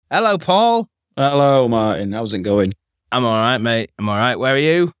Hello, Paul. Hello, Martin. How's it going? I'm all right, mate. I'm all right. Where are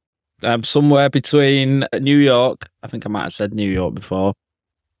you? I'm somewhere between New York, I think I might have said New York before,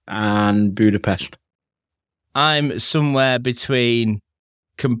 and Budapest. I'm somewhere between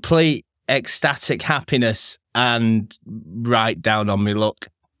complete ecstatic happiness and right down on me luck.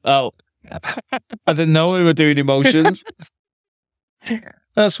 Oh, I didn't know we were doing emotions.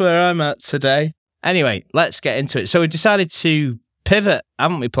 That's where I'm at today. Anyway, let's get into it. So we decided to pivot,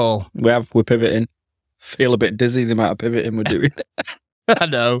 haven't we, Paul? We're pivoting. Feel a bit dizzy the amount of pivoting we're doing. I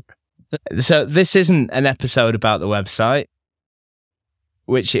know. So this isn't an episode about the website,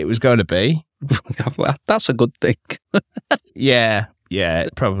 which it was going to be. Well, that's a good thing. Yeah,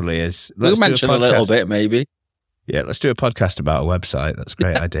 it probably is. We'll mention a little bit, maybe. Yeah, let's do a podcast about a website. That's a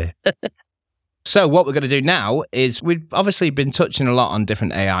great idea. So what we're going to do now is we've obviously been touching a lot on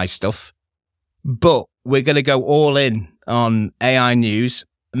different AI stuff, but we're going to go all in on AI news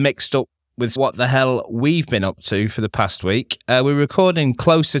mixed up with what the hell we've been up to for the past week. We're recording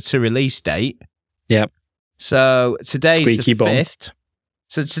closer to release date. Yep. So today's Squeaky the bum. 5th.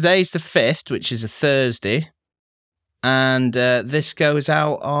 So today's the 5th, which is a Thursday. And this goes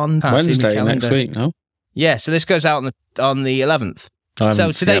out on Wednesday next week, no? Yeah, so this goes out on the 11th.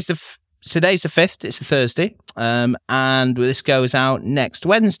 So today's the 5th, it's a Thursday. And this goes out next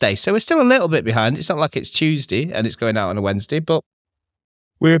Wednesday. So we're still a little bit behind. It's not like it's Tuesday and it's going out on a Wednesday, but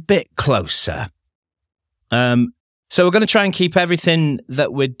we're a bit closer. So we're going to try and keep everything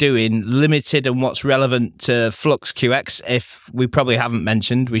that we're doing limited and what's relevant to Flux QX. If we probably haven't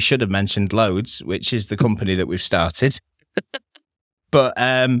mentioned, we should have mentioned Loads, which is the company that we've started. But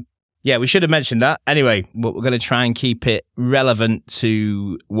yeah, we should have mentioned that. Anyway, but we're going to try and keep it relevant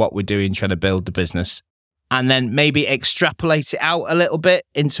to what we're doing, trying to build the business. And then maybe extrapolate it out a little bit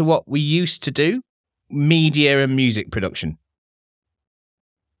into what we used to do, media and music production.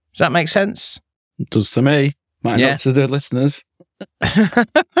 Does that make sense? It does to me. Might not to the listeners.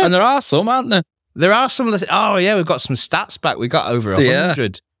 And there are some, aren't there? There are some. Oh, yeah, we've got some stats back. We got over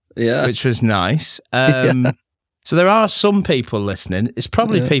 100, which was nice. So there are some people listening. It's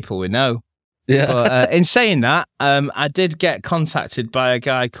probably people we know. Yeah. But in saying that, I did get contacted by a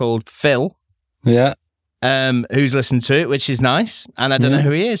guy called Phil. Yeah. Who's listened to it, which is nice. And I don't know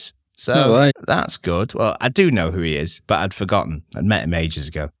who he is. So that's good. Well, I do know who he is, but I'd forgotten. I'd met him ages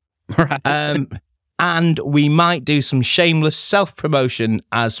ago. Right. And we might do some shameless self-promotion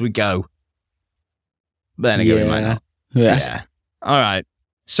as we go. But then again, we might not. Yes. Yeah. All right.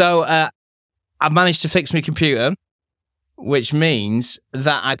 So I've managed to fix my computer, which means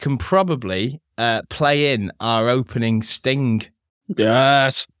that I can probably play in our opening sting.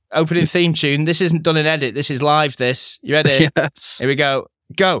 Yes. Opening theme tune. This isn't done in edit. This is live, this. You ready? Yes. Here we go.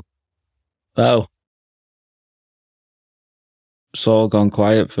 Go. Oh. It's all gone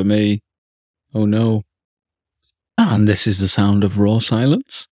quiet for me. Oh no. And this is the sound of raw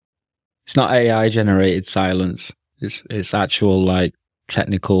silence. It's not AI generated silence. It's actual like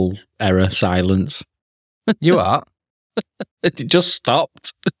technical error silence. You are? It just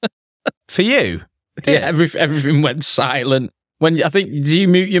stopped. For you? Yeah, everything went silent. When I think, did you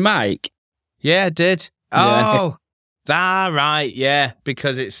mute your mic? Yeah, I did. Yeah. Oh, right. Yeah,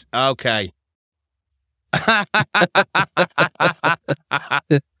 because it's okay.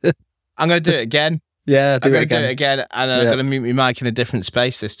 I'm going to do it again. Yeah, I'm going to do it again, and I'm going to mute my mic in a different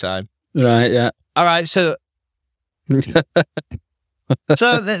space this time. Right, yeah. All right, so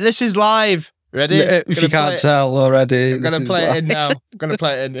this is live. Ready? If you can't tell already. I'm going to play it in now. I'm going to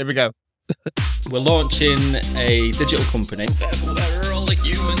play it in. Here we go. We're launching a digital company. Where are all the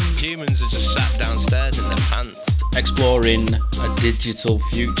humans? Humans are just sat downstairs in their pants. Exploring a digital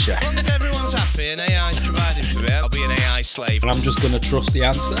future. If everyone's happy and AI's providing for it, I'll be an AI slave. And I'm just going to trust the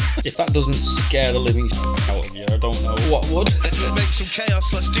answer. If that doesn't scare the living out of you, I don't know what would. Let's make some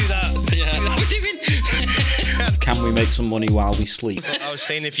chaos, let's do that. Yeah. What are we doing? Can we make some money while we sleep? I was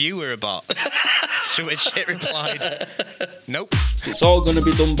saying if you were a bot. To which it replied, nope. It's all going to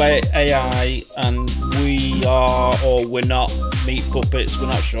be done by AI, and we are, or we're not, meat puppets. We're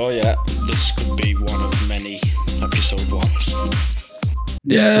not sure yet. This could be one of many episode ones.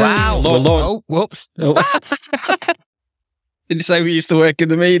 Yeah. Wow. Oh, whoops. Oh. Did you say we used to work in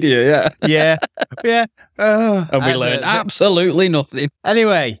the media? Yeah. Yeah. Oh, and we learned absolutely nothing.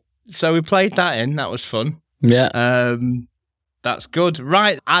 Anyway, so we played that in. That was fun. Yeah. That's good.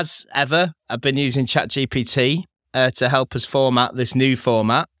 Right. As ever, I've been using ChatGPT to help us format this new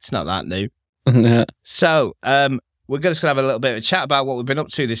format. It's not that new. Yeah. So we're just going to have a little bit of a chat about what we've been up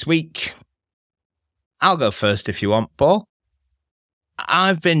to this week. I'll go first if you want, Paul.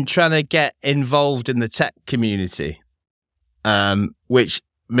 I've been trying to get involved in the tech community, which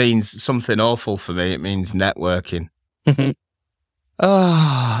means something awful for me. It means networking.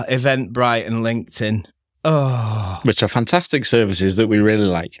 Eventbrite and LinkedIn. Which are fantastic services that we really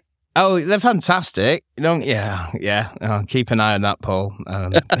like. Oh, they're fantastic. Keep an eye on that, Paul.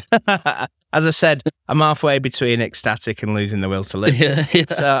 As I said, I'm halfway between ecstatic and losing the will to live. Yeah.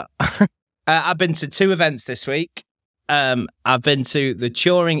 So I've been to 2 events this week. I've been to the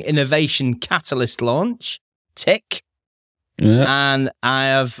Turing Innovation Catalyst launch, TIC. Yeah. And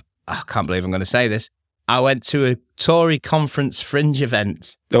I can't believe I'm going to say this. I went to a Tory conference fringe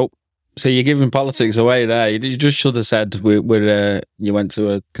event. Oh, so you're giving politics away there. You just should have said you went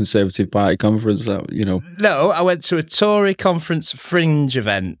to a Conservative Party conference. No, I went to a Tory conference fringe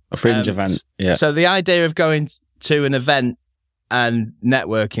event. A fringe event, yeah. So the idea of going to an event and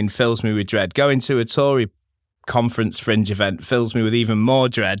networking fills me with dread. Going to a Tory conference fringe event fills me with even more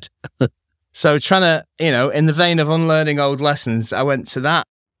dread. So trying to, in the vein of unlearning old lessons, I went to that.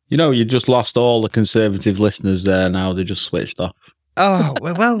 You just lost all the Conservative listeners there now. They just switched off. Oh,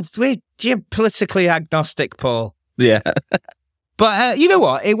 well, you're politically agnostic, Paul. Yeah. But you know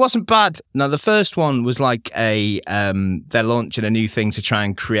what? It wasn't bad. Now, the first one was like they're launching a new thing to try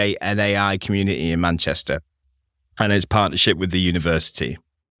and create an AI community in Manchester. And it's partnership with the university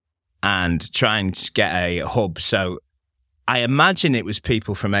and trying to get a hub. So I imagine it was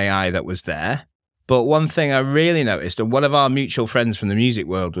people from AI that was there. But one thing I really noticed, and one of our mutual friends from the music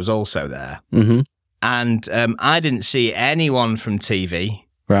world was also there. Mm-hmm. And I didn't see anyone from TV.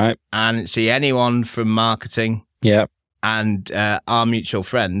 Right. I didn't see anyone from marketing. Yeah. And our mutual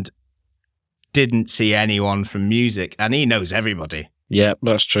friend didn't see anyone from music. And he knows everybody. Yeah,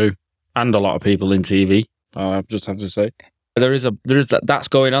 that's true. And a lot of people in TV, I just have to say. There is that's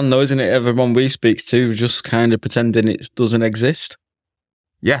going on though, isn't it? Everyone we speak to just kind of pretending it doesn't exist.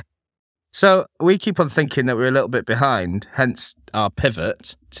 Yeah. So we keep on thinking that we're a little bit behind, hence our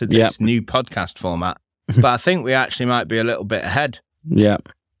pivot to this new podcast format. But I think we actually might be a little bit ahead. Yeah.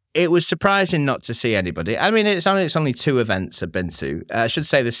 It was surprising not to see anybody. I mean, it's only 2 events I've been to. I should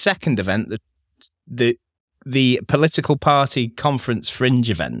say the second event, the political party conference fringe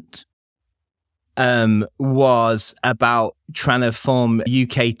event, was about trying to form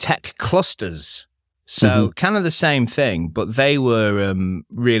UK tech clusters. So kind of the same thing, but they were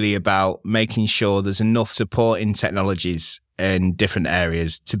really about making sure there's enough supporting technologies in different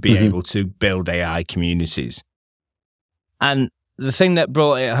areas to be able to build AI communities. And the thing that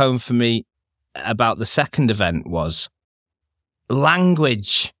brought it home for me about the second event was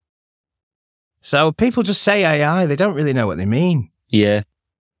language. So people just say AI, they don't really know what they mean. Yeah.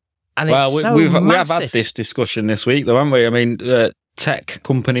 And well, it's so we massive. have had this discussion this week, though, haven't we? I mean, tech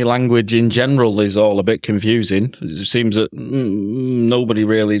company language in general is all a bit confusing. It seems that nobody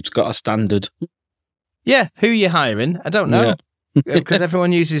really's got a standard. Yeah, who you're hiring, I don't know. Because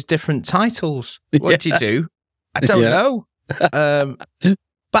everyone uses different titles. What do you do? I don't know. But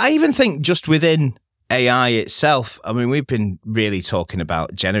I even think just within AI itself, I mean, we've been really talking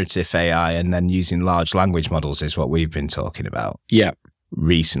about generative AI and then using large language models is what we've been talking about. Yeah.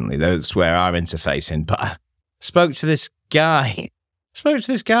 Recently, that's where our interface in. But I spoke to this guy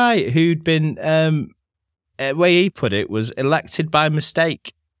who'd been, the way he put it, was elected by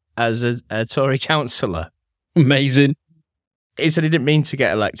mistake as a Tory councillor. Amazing. He said he didn't mean to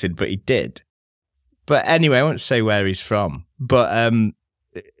get elected, but he did. But anyway, I won't say where he's from. But I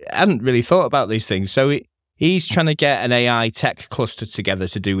hadn't really thought about these things. So he's trying to get an AI tech cluster together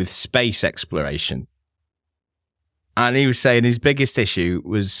to do with space exploration. And he was saying his biggest issue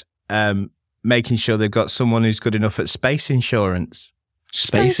was making sure they've got someone who's good enough at space insurance.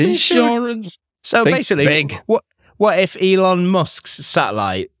 Space insurance? So basically, what if Elon Musk's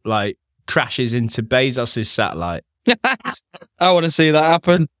satellite crashes into Bezos's satellite? I want to see that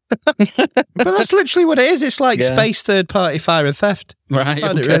happen. But that's literally what it is. It's like space third-party fire and theft. Right. I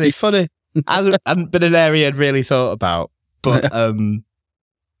found it really funny. I hadn't been an area I'd really thought about. But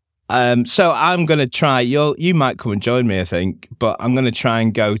so I'm going to try. You might come and join me, I think. But I'm going to try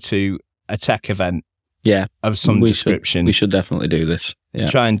and go to a tech event. Yeah, of some description. We should definitely do this. Yeah.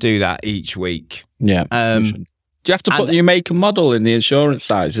 Try and do that each week. Yeah. Do you have to put your make and model in the insurance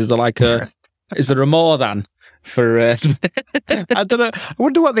sites? Is there is there a more than for? I don't know. I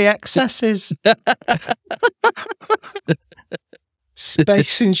wonder what the excess is.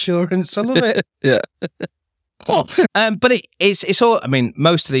 Space insurance. I love it. Yeah. But it's all. I mean,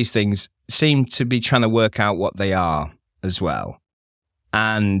 most of these things seem to be trying to work out what they are as well,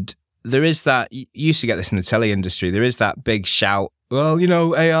 and. There is that, you used to get this in the telly industry, there is that big shout, well,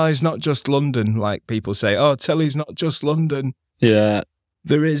 AI is not just London, like people say, oh, telly's not just London. Yeah.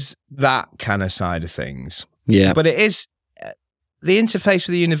 There is that kind of side of things. Yeah. But it is, the interface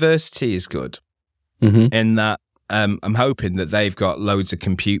with the university is good in that I'm hoping that they've got loads of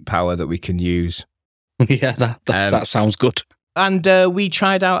compute power that we can use. Yeah, that sounds good. And we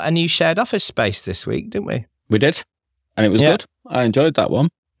tried out a new shared office space this week, didn't we? We did, and it was good. I enjoyed that one.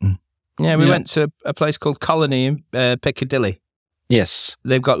 Yeah, we went to a place called Colony in Piccadilly. Yes.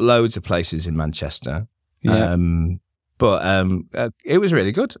 They've got loads of places in Manchester. Yeah. But it was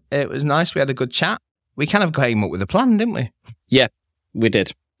really good. It was nice. We had a good chat. We kind of came up with a plan, didn't we? Yeah, we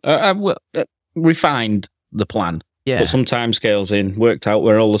did. Refined the plan. Yeah. Put some timescales in, worked out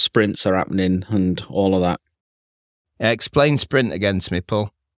where all the sprints are happening and all of that. Explain sprint again to me,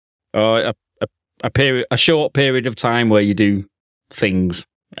 Paul. A short period of time where you do things,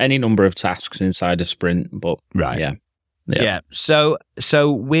 any number of tasks inside a sprint. But right, yeah. So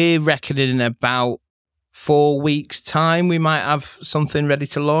we're reckoning in about 4 weeks' time we might have something ready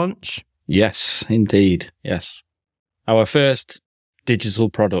to launch. Yes, indeed. Yes, our first digital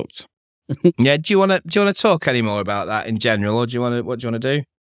product. Yeah. Do you want to talk any more about that in general, or what do you want to do?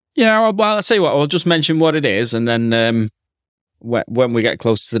 Yeah. Well, I'll tell you what. I'll just mention what it is, and then when we get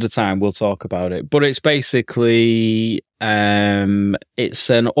closer to the time, we'll talk about it. But it's basically it's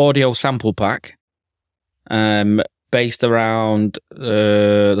an audio sample pack based around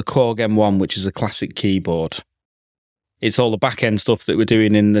the Korg M1, which is a classic keyboard. It's all the back-end stuff that we're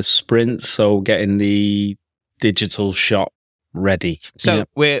doing in the sprint, so getting the digital shop ready. So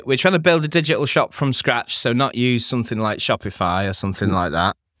we're trying to build a digital shop from scratch, so not use something like Shopify or something like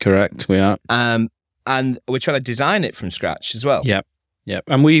that. Correct, we are. And we're trying to design it from scratch as well. Yep.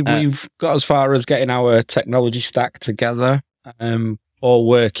 And we've got as far as getting our technology stack together, all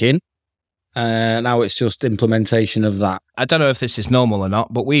working. Now it's just implementation of that. I don't know if this is normal or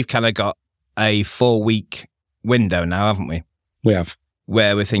not, but we've kind of got a 4-week window now, haven't we? We have.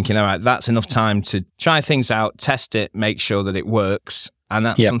 Where we're thinking, all right, that's enough time to try things out, test it, make sure that it works. And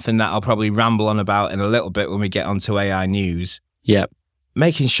that's something that I'll probably ramble on about in a little bit when we get onto AI news. Yep.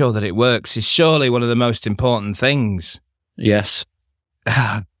 Making sure that it works is surely one of the most important things. Yes.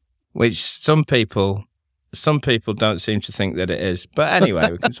 Which some people don't seem to think that it is. But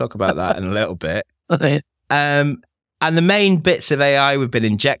anyway, we can talk about that in a little bit. Okay. And the main bits of AI we've been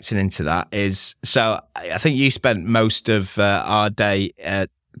injecting into that is, so I think you spent most of our day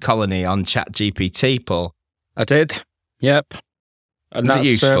at Colony on ChatGPT, Paul. I did. Yep. And was it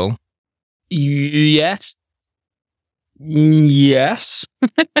useful? Yes. Yes.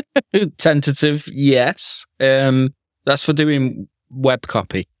 Tentative, yes. That's for doing web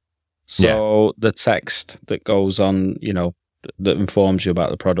copy. So the text that goes on, that informs you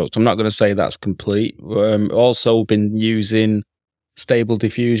about the product. I'm not going to say that's complete. Also been using Stable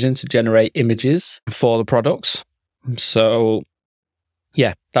Diffusion to generate images for the products. So,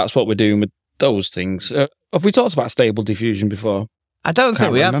 yeah, that's what we're doing with those things. Have we talked about Stable Diffusion before? I don't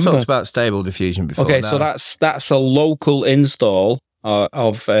think we have talked about Stable Diffusion before. Okay, so that's a local install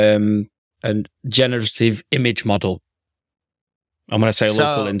of a generative image model. I'm going to say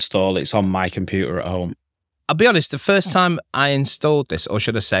local install. It's on my computer at home. I'll be honest, the first time I installed this, or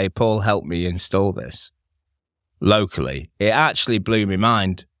should I say Paul helped me install this locally, it actually blew my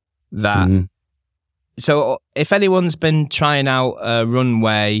mind that... So if anyone's been trying out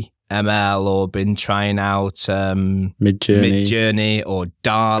Runway ML or been trying out Midjourney or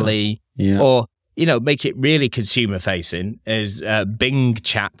DALL-E or, make it really consumer-facing is Bing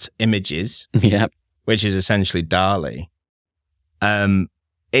Chat Images, which is essentially DALL-E.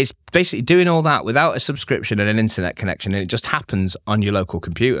 It's basically doing all that without a subscription and an internet connection, and it just happens on your local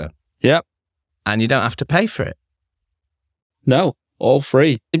computer. Yep. And you don't have to pay for it. No, all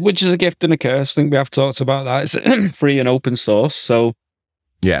free, which is a gift and a curse. I think we have talked about that. It's free and open source, so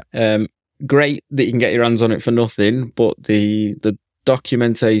great that you can get your hands on it for nothing, but the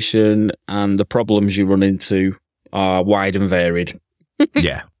documentation and the problems you run into are wide and varied.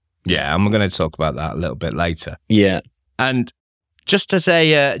 Yeah, and we're going to talk about that a little bit later. Yeah. And just as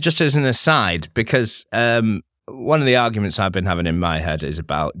an aside, because one of the arguments I've been having in my head is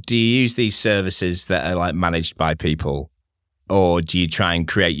about, do you use these services that are like managed by people, or do you try and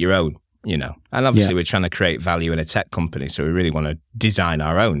create your own? And obviously we're trying to create value in a tech company, so we really want to design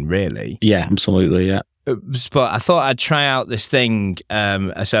our own, really. Yeah, absolutely, yeah. But I thought I'd try out this thing.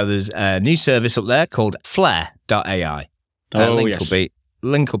 So there's a new service up there called Flare.ai.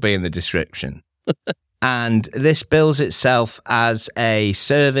 Link will be in the description. And this bills itself as a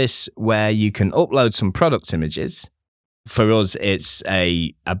service where you can upload some product images. For us, it's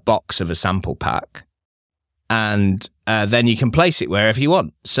a box of a sample pack. And then you can place it wherever you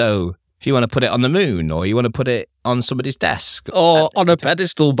want. So if you want to put it on the moon, or you want to put it on somebody's desk. Or on a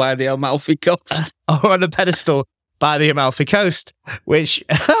pedestal by the Amalfi Coast. Or on a pedestal by the Amalfi Coast, which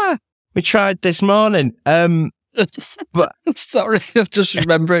we tried this morning. But sorry, I've just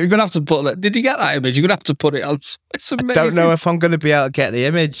remembered. You're gonna have to put that. Did you get that image? You're gonna have to put it on. It's amazing. I don't know if I'm going to be able to get the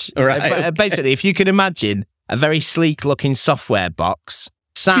image. Right, but, okay. Basically, if you can imagine a very sleek-looking software box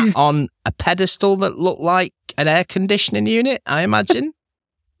sat on a pedestal that looked like an air conditioning unit, I imagine,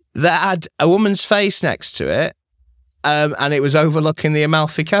 that had a woman's face next to it, and it was overlooking the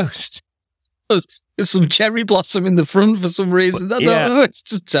Amalfi Coast. There's some cherry blossom in the front for some reason. I don't know. It's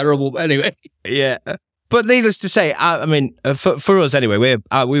just terrible. But anyway. Yeah. But needless to say, I mean, for us anyway,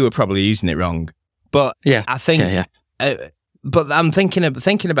 we were probably using it wrong. But yeah, I think, but I'm thinking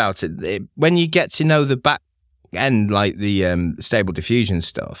about it. When you get to know the back end, like the stable diffusion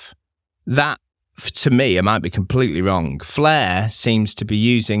stuff, that to me, I might be completely wrong. Flare seems to be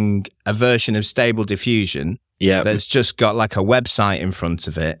using a version of stable diffusion that's just got like a website in front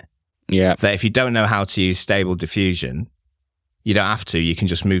of it. Yeah. That if you don't know how to use stable diffusion, you don't have to. You can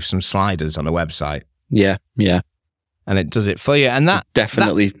just move some sliders on a website. Yeah. And it does it for you. And that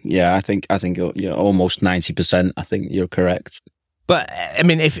definitely, I think you're almost 90%. I think you're correct. But I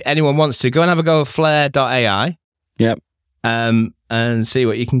mean, if anyone wants to, go and have a go at flare.ai. Yep. And see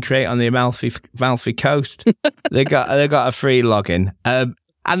what you can create on the Amalfi Coast. they got a free login.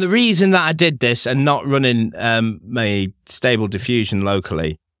 And the reason that I did this and not running my stable diffusion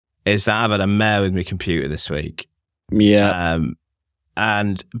locally is that I've had a mare with my computer this week. Yeah.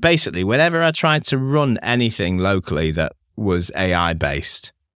 And basically, whenever I tried to run anything locally that was AI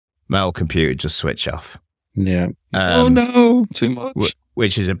based, my old computer just switch off. Yeah. Oh no, too much.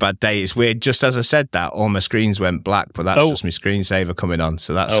 Which is a bad day. It's weird. Just as I said that, all my screens went black, but that's just my screensaver coming on,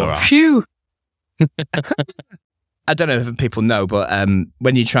 so that's all right. Phew. I don't know if people know, but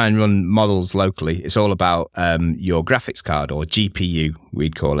when you try and run models locally, it's all about your graphics card, or GPU,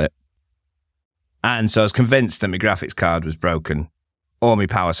 we'd call it. And so I was convinced that my graphics card was broken, or my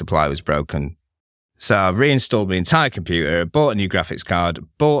power supply was broken. So I reinstalled my entire computer, bought a new graphics card,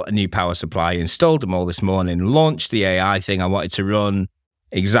 bought a new power supply, installed them all this morning, launched the AI thing I wanted to run.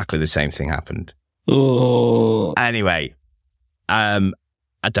 Exactly the same thing happened. Oh. Anyway, I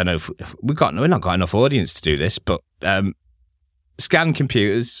don't know if we've not got enough audience to do this, but Scan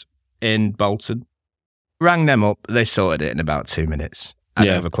Computers in Bolton, rang them up. They sorted it in about 2 minutes. I'd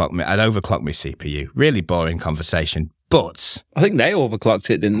overclocked my CPU. Really boring conversation. But I think they overclocked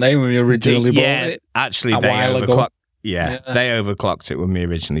it, didn't they, when we originally bought it? Actually, they overclocked. Yeah, they overclocked it when we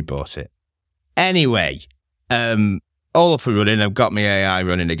originally bought it. Anyway, all up and running. I've got my AI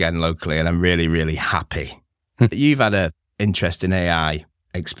running again locally, and I'm really, really happy. You've had an interesting AI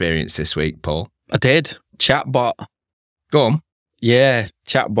experience this week, Paul. I did. Chatbot. Go on. Yeah,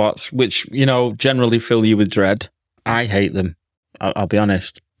 chatbots, which, generally fill you with dread. I hate them. I'll be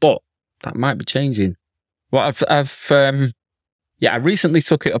honest. But that might be changing. Well, I recently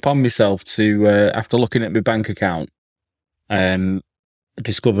took it upon myself to, after looking at my bank account,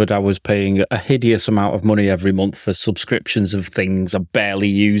 discovered I was paying a hideous amount of money every month for subscriptions of things I'm barely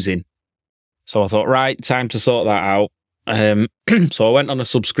using. So I thought, right, time to sort that out. So I went on a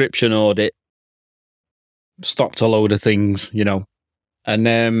subscription audit, stopped a load of things, And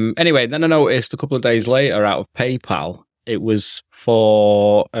anyway, then I noticed a couple of days later out of PayPal, it was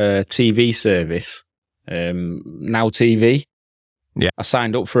for a TV service. Now TV. Yeah. I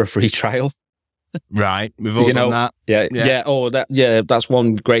signed up for a free trial. Right. We've all done that. Yeah. Oh, that's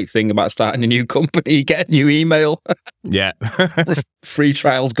one great thing about starting a new company. You get a new email. Yeah. Free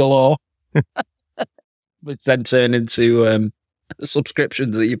trials galore. Which then turn into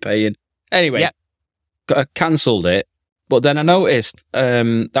subscriptions that you're paying. Anyway, I cancelled it. But then I noticed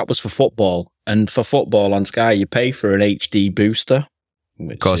that was for football. And for football on Sky, you pay for an HD booster.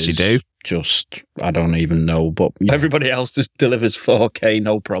 Of course you do. Just, I don't even know, but everybody else just delivers 4K,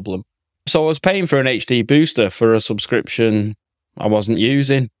 no problem. So I was paying for an HD booster for a subscription I wasn't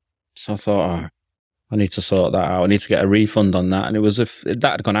using. So I thought, I need to sort that out. I need to get a refund on that. And it was that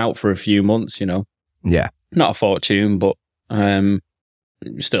had gone out for a few months, Yeah. Not a fortune, but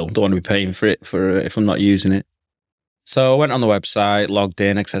still don't want to be paying for it if I'm not using it. So I went on the website, logged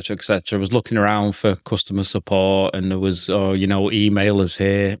in, etc., etc. I was looking around for customer support, and there was, emailers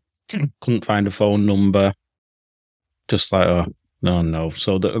here. Couldn't find a phone number. Just like, no.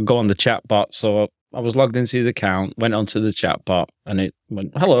 So I go on the chatbot. So I was logged into the account, went onto the chatbot, and it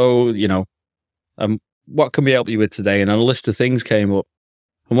went, hello, what can we help you with today? And a list of things came up.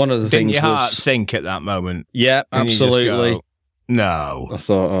 And one of the things was... Didn't your heart sink at that moment? Yeah, absolutely. No. I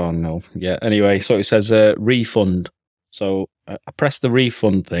thought, oh, no. Yeah, anyway, so it says refund. So I pressed the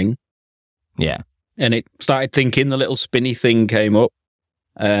refund thing. Yeah. And it started thinking, the little spinny thing came up.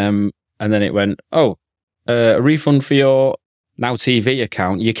 And then it went, a refund for your Now TV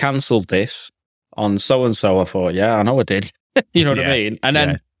account. You cancelled this on so-and-so. I thought, yeah, I know I did. You know what I mean? And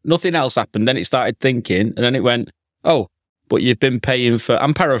then nothing else happened. Then it started thinking, and then it went, oh, but you've been paying for,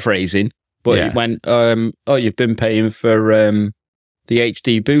 I'm paraphrasing, but it went, oh, you've been paying for the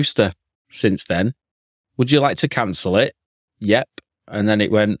HD booster since then. Would you like to cancel it? Yep. And then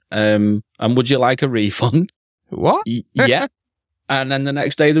it went, and would you like a refund? What? Yeah. And then the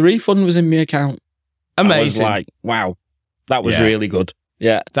next day, the refund was in my account. Amazing. I was like, wow, that was really good.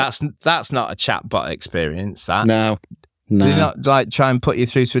 Yeah. That's not a chatbot experience, that. No. Did they not like try and put you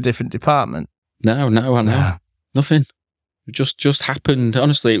through to a different department? No, I know. Nothing. It just happened.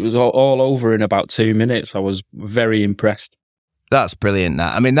 Honestly, it was all over in about 2 minutes. I was very impressed. That's brilliant.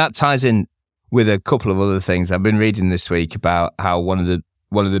 That. I mean, that ties in with a couple of other things. I've been reading this week about how one of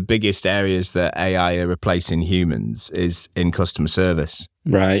the biggest areas that AI are replacing humans is in customer service.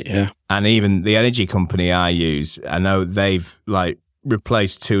 Right, yeah. And even the energy company I use, I know they've like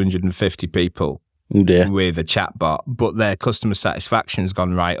replaced 250 people with a chatbot, but their customer satisfaction's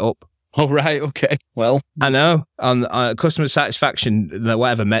gone right up. Oh, right, okay. Well, I know. On customer satisfaction,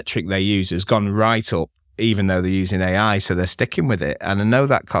 whatever metric they use has gone right up, even though they're using AI, so they're sticking with it. And I know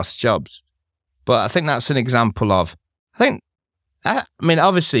that costs jobs. But I think that's an example of, I mean,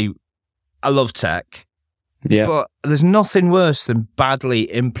 obviously, I love tech, but there's nothing worse than badly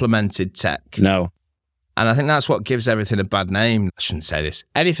implemented tech. No. And I think that's what gives everything a bad name. I shouldn't say this.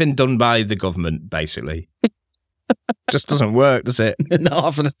 Anything done by the government, basically, just doesn't work, does it?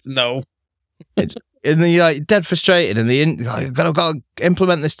 No. And then you're like dead frustrated, and you've got to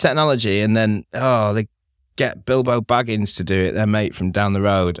implement this technology, and then, they get Bilbo Baggins to do it, their mate from down the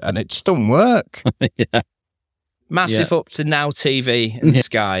road, and it just doesn't work. Massive up to Now TV and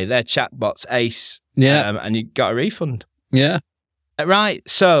Sky. Their chatbots ace. Yeah. And you got a refund. Yeah. Right.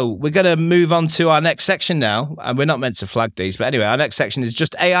 So we're going to move on to our next section now. And we're not meant to flag these, but anyway, our next section is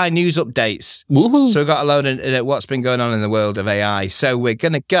just AI news updates. Woo-hoo. So we've got a load of what's been going on in the world of AI. So we're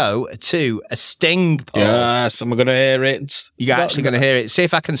going to go to a sting, Paul. Yes, and we're going to hear it. You're actually going to hear it. See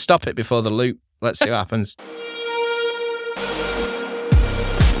if I can stop it before the loop. Let's see what happens.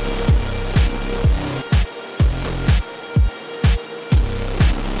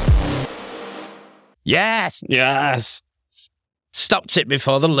 Yes. Stopped it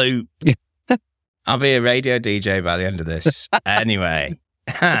before the loop. I'll be a radio DJ by the end of this. Anyway,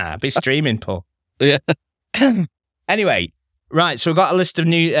 I'll be streaming, Paul. Yeah. Anyway, right. So we've got a list of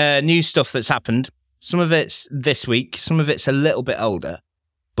new stuff that's happened. Some of it's this week. Some of it's a little bit older.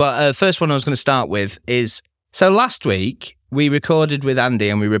 But the first one I was going to start with is, so last week we recorded with Andy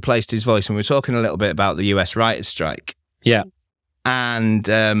and we replaced his voice, and we were talking a little bit about the US writers' strike. Yeah. And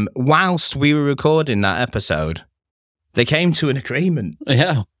whilst we were recording that episode, they came to an agreement.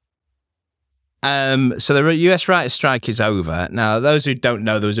 Yeah. So the US writers' strike is over. Now, those who don't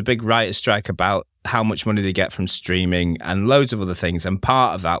know, there was a big writers' strike about how much money they get from streaming and loads of other things. And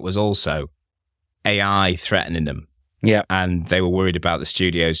part of that was also AI threatening them. Yeah. And they were worried about the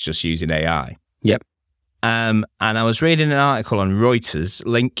studios just using AI. Yep. And I was reading an article on Reuters.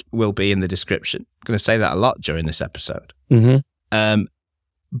 Link will be in the description. I'm going to say that a lot during this episode. Mm-hmm.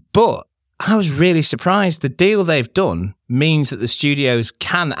 But I was really surprised. The deal they've done means that the studios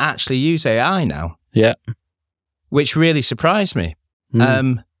can actually use AI now. Yeah. Which really surprised me.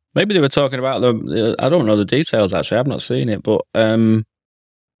 Mm. Maybe they were talking about I don't know the details, actually. I've not seen it, but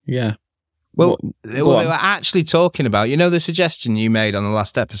yeah. Well, they were actually talking about, the suggestion you made on the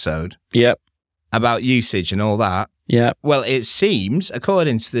last episode? Yep. About usage and all that? Yeah. Well, it seems,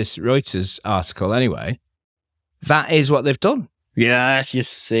 according to this Reuters article anyway, that is what they've done. Yes, you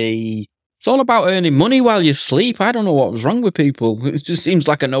see. It's all about earning money while you sleep. I don't know what was wrong with people. It just seems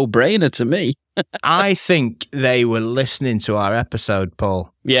like a no-brainer to me. I think they were listening to our episode,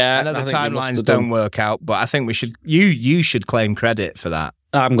 Paul. Yeah. I know the timelines don't work out, but I think we should. You should claim credit for that.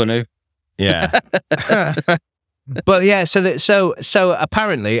 I'm going to. Yeah. But yeah, so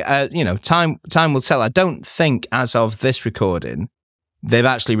apparently, time will tell. I don't think as of this recording, they've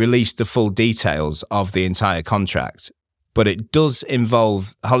actually released the full details of the entire contract. But it does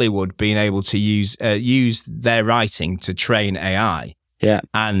involve Hollywood being able to use their writing to train AI. Yeah.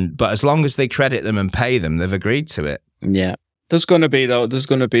 But as long as they credit them and pay them, they've agreed to it. Yeah. There's going to be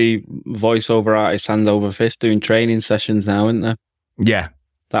voiceover artists hand over fist doing training sessions now, isn't there? Yeah.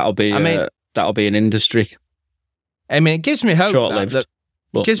 That'll be an industry. I mean, it gives me hope. Short-lived.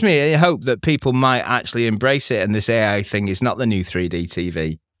 It gives me a hope that people might actually embrace it, and this AI thing is not the new 3D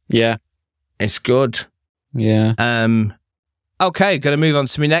TV. Yeah. It's good. Yeah. Okay, going to move on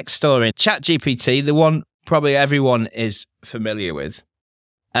to my next story. ChatGPT, the one probably everyone is familiar with.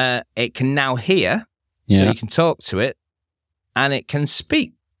 It can now hear So you can talk to it and it can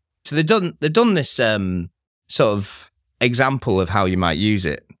speak. So they've done this sort of example of how you might use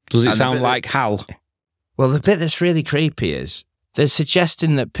it. Does it sound like Hal? Well, the bit that's really creepy is they're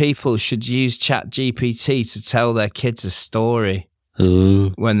suggesting that people should use ChatGPT to tell their kids a story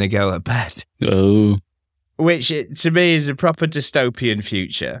when they go to bed. Which, to me, is a proper dystopian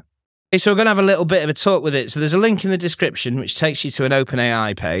future. Okay, so we're going to have a little bit of a talk with it. So there's a link in the description which takes you to an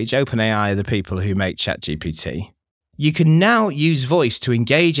OpenAI page. OpenAI are the people who make ChatGPT. You can now use voice to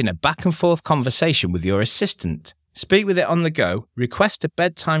engage in a back and forth conversation with your assistant. Speak with it on the go. Request a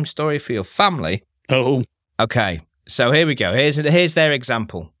bedtime story for your family. Okay, so here we go. Here's their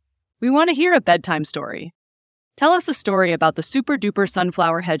example. We want to hear a bedtime story. Tell us a story about the super-duper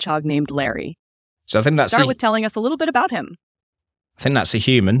sunflower hedgehog named Larry. So I think that's Start with telling us a little bit about him. I think that's a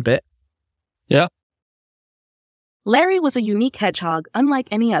human bit. Yeah. Larry was a unique hedgehog unlike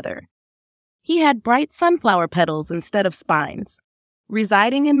any other. He had bright sunflower petals instead of spines.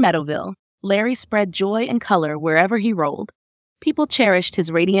 Residing in Meadowville, Larry spread joy and color wherever he rolled. People cherished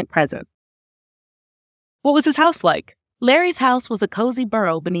his radiant presence. What was his house like? Larry's house was a cozy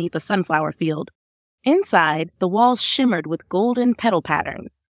burrow beneath a sunflower field. Inside, the walls shimmered with golden petal patterns.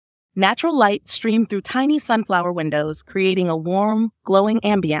 Natural light streamed through tiny sunflower windows, creating a warm, glowing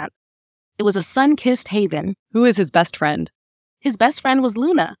ambiance. It was a sun-kissed haven. Who is his best friend? His best friend was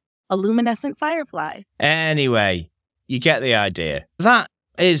Luna, a luminescent firefly. Anyway, you get the idea. That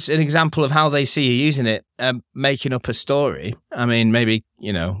is an example of how they see you using it, making up a story. I mean, maybe,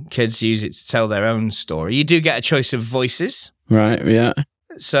 kids use it to tell their own story. You do get a choice of voices. Right, yeah.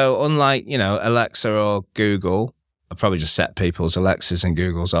 So unlike, Alexa or Google, I'll probably just set people's Alexas and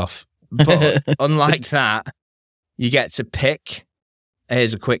Googles off. But unlike that, you get to pick.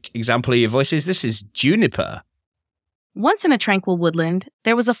 Here's a quick example of your voices. This is Juniper. Once in a tranquil woodland,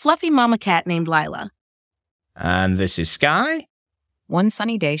 there was a fluffy mama cat named Lila. And this is Sky. One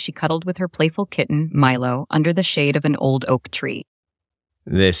sunny day, she cuddled with her playful kitten, Milo, under the shade of an old oak tree.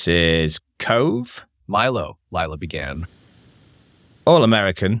 This is Cove. Milo, Lila began. All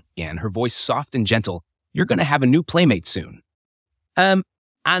American. And her voice soft and gentle. You're going to have a new playmate soon. And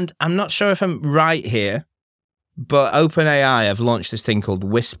I'm not sure if I'm right here, but OpenAI have launched this thing called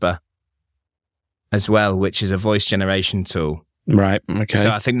Whisper as well, which is a voice generation tool. Right, okay.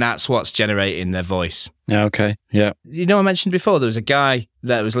 So I think that's what's generating their voice. Yeah, okay, yeah. I mentioned before, there was a guy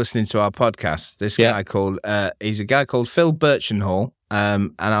that was listening to our podcast. This guy called, he's a guy called Phil Birchenhall,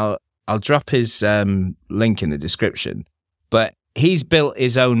 and I'll drop his link in the description. But he's built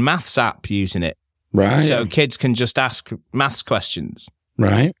his own maths app using it. Right. So kids can just ask maths questions.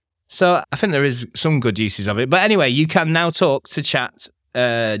 Right. So I think there is some good uses of it. But anyway, you can now talk to Chat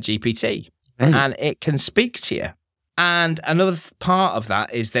GPT, and it can speak to you. And another part of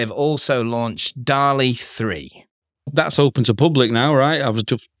that is they've also launched DALL-E 3. That's open to public now, right? I was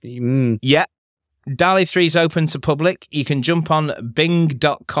just... Yeah. DALL-E 3 is open to public. You can jump on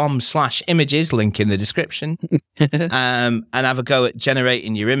bing.com/images, link in the description, and have a go at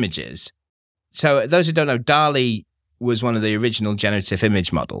generating your images. So those who don't know, DALL-E was one of the original generative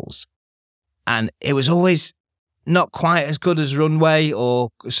image models. And it was always not quite as good as Runway, or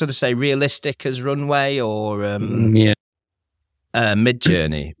sort of say realistic as Runway or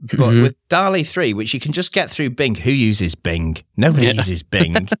Midjourney. But with DALL-E 3, which you can just get through Bing, who uses Bing? Nobody uses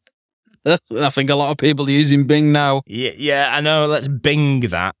Bing. I think a lot of people are using Bing now. Yeah, I know. Let's Bing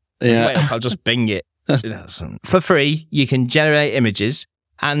that. Yeah. Wait, I'll just Bing it. For free, you can generate images.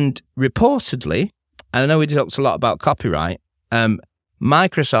 And reportedly, and I know we talked a lot about copyright,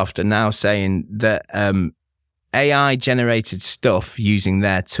 Microsoft are now saying that AI-generated stuff using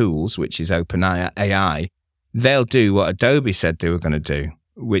their tools, which is OpenAI, they'll do what Adobe said they were going to do,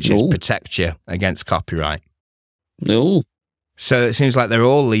 which is protect you against copyright. No. So it seems like they're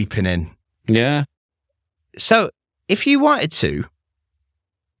all leaping in. Yeah. So if you wanted to,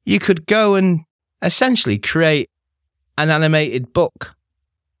 you could go and essentially create an animated book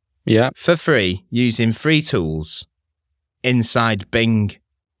for free using free tools inside Bing.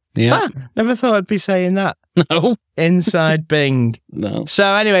 Yeah. Never thought I'd be saying that. No. Inside Bing. No.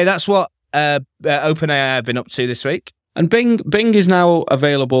 So anyway, that's what OpenAI have been up to this week. And Bing is now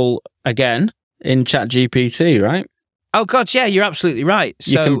available again in ChatGPT, right? Oh, God, yeah, you're absolutely right.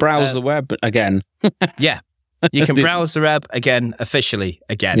 You can browse the web again. Yeah. You can browse the web again, officially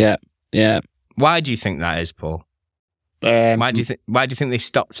again. Yeah, yeah. Why do you think that is, Paul? Why do you think they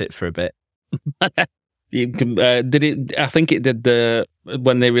stopped it for a bit? You can, did it? I think it did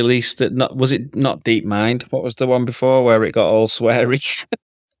when they released it. Was it not DeepMind? What was the one before where it got all sweary?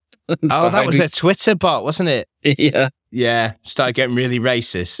 Oh, that was a Twitter bot, wasn't it? Yeah. Yeah, started getting really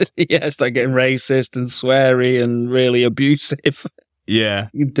racist. Yeah, started getting racist and sweary and really abusive. Yeah.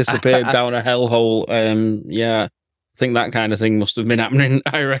 Disappeared down a hellhole. Yeah, I think that kind of thing must have been happening,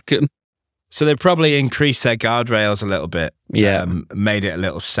 I reckon. So they probably increased their guardrails a little bit. Yeah. Made it a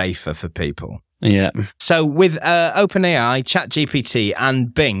little safer for people. Yeah. So with OpenAI, ChatGPT,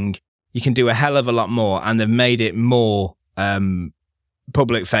 and Bing, you can do a hell of a lot more, and they've made it more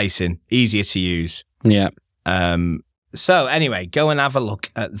public-facing, easier to use. Yeah. So anyway, go and have a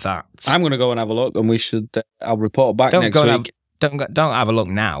look at that. I'm going to go and have a look, and we should. I'll report back next week. Don't have a look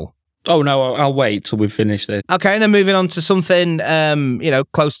now. Oh no, I'll wait till we finish this. Okay, and then moving on to something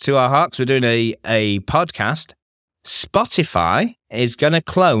close to our hearts. We're doing a podcast. Spotify is going to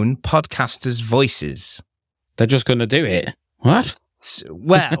clone podcasters' voices. They're just going to do it. What?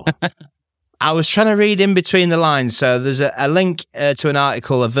 Well, I was trying to read in between the lines. So there's a link to an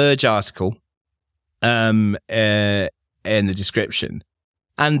article, a Verge article, in the description.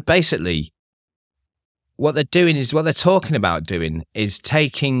 And basically, what they're talking about doing is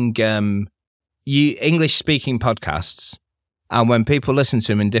taking English-speaking podcasts, and when people listen to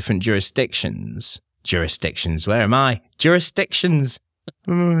them in different jurisdictions, where am I? Jurisdictions.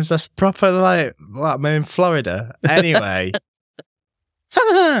 Is that proper? Like I'm in Florida. Anyway.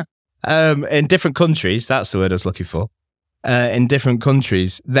 In different countries, that's the word I was looking for. In different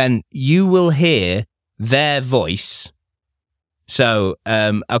countries, then you will hear their voice. So,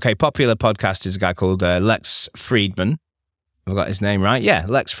 popular podcast is a guy called Lex Friedman. I've got his name right. Yeah,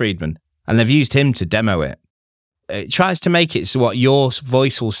 Lex Friedman. And they've used him to demo it. It tries to make it so what your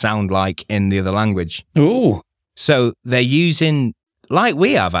voice will sound like in the other language. Ooh. So they're using, like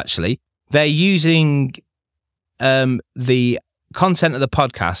we have actually, they're using the content of the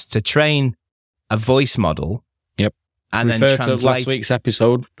podcast to train a voice model. Yep. And Refer then translate. to last week's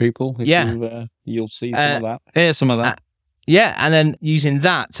episode, people. You'll see some of that. Hear some of that. Yeah, and then using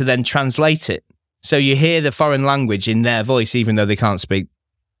that to then translate it. So you hear the foreign language in their voice, even though they can't speak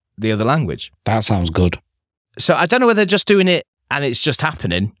the other language. That sounds good. So I don't know whether they're just doing it and it's just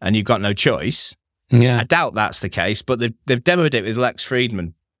happening and you've got no choice. Yeah. I doubt that's the case, but they've demoed it with Lex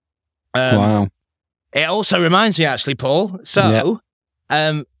Friedman. Wow. It also reminds me, actually, Paul. So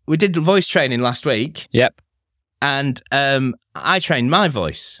we did voice training last week. Yep. And I trained my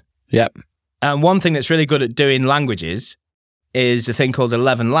voice. Yep. And one thing that's really good at doing languages is a thing called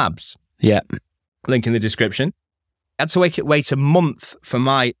 11 Labs. Yep. Link in the description. I had to wait a month for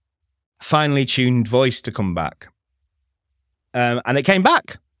my finely tuned voice to come back. And it came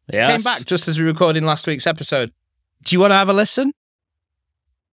back. Yes. It came back just as we recorded in last week's episode. Do you want to have a listen?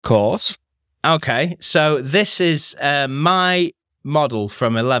 Of course. Okay, so this is my model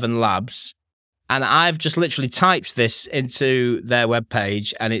from 11 Labs, and I've just literally typed this into their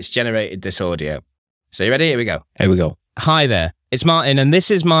webpage, and it's generated this audio. So you ready? Here we go. Here we go. Hi there, it's Martin, and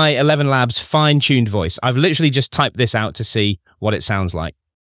this is my 11 Labs fine-tuned voice. I've literally just typed this out to see what it sounds like.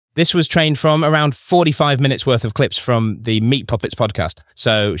 This was trained from around 45 minutes worth of clips from the Meat Puppets podcast,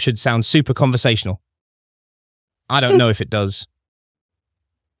 so should sound super conversational. I don't know if it does.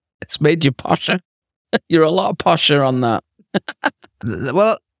 It's made you posher. You're a lot posher on that.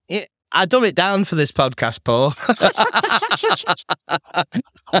 Well, I dumb it down for this podcast, Paul.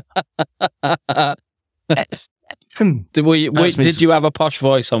 Did you have a posh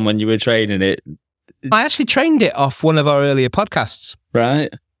voice on when you were training it? I actually trained it off one of our earlier podcasts.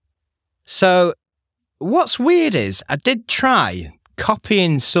 Right. So what's weird is I did try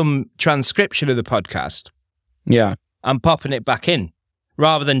copying some transcription of the podcast. Yeah. And popping it back in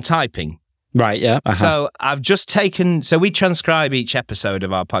rather than typing. Right, yeah. Uh-huh. So I've just taken... So we transcribe each episode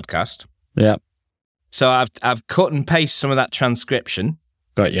of our podcast. Yeah. So I've cut and pasted some of that transcription.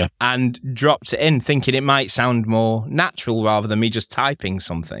 Got you. And dropped it in, thinking it might sound more natural rather than me just typing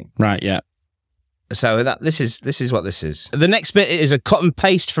something. Right, yeah. So this is what this is. The next bit is a cut and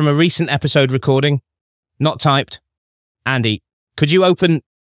paste from a recent episode recording, not typed. Andy, could you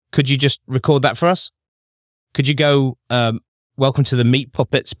just record that for us? Could you go, welcome to the Meat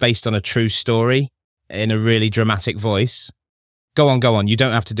Puppets based on a true story in a really dramatic voice? Go on. You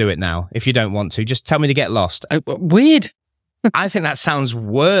don't have to do it now. If you don't want to, just tell me to get lost. Weird. I think that sounds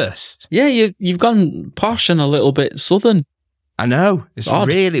worst. Yeah, you've gone posh and a little bit southern. I know. It's odd.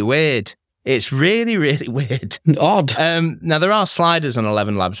 Really weird. It's really, really weird. Odd. Now, there are sliders on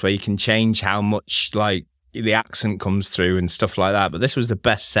 11 Labs where you can change how much like the accent comes through and stuff like that. But this was the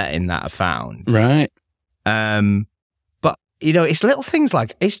best setting that I found. Right. But, it's little things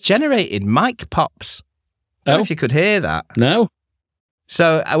like it's generated mic pops. I don't know if you could hear that. No.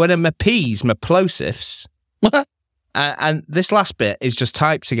 So when I'm appease my plosives, and this last bit is just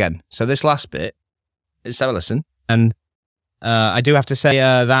typed again. So this last bit, let's have a listen. And I do have to say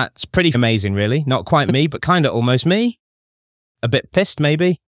that's pretty amazing, really. Not quite me, but kind of almost me. A bit pissed,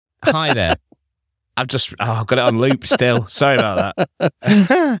 maybe. Hi there. I've got it on loop still. Sorry about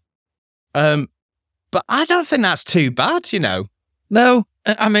that. But I don't think that's too bad, No,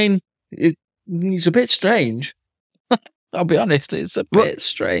 I mean, it's a bit strange. I'll be honest, it's a bit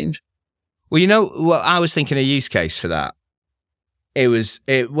strange. Well, I was thinking a use case for that.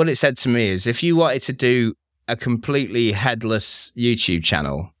 What it said to me is, if you wanted to do a completely headless YouTube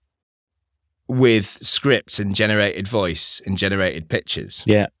channel with scripts and generated voice and generated pictures.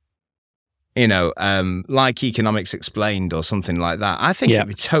 Yeah. Like Economics Explained or something like that. I think it'd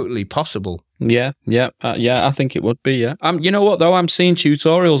be totally possible. Yeah. I think it would be. Yeah. You know what though? I'm seeing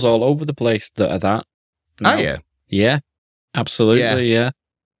tutorials all over the place that are that. Now. Oh yeah. Yeah. Absolutely. Yeah.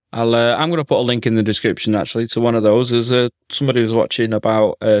 I'm going to put a link in the description actually to one of those. There's somebody who's watching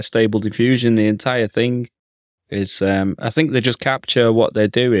about Stable Diffusion. The entire thing is, I think they just capture what they're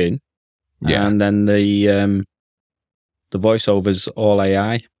doing, and then the voiceover's all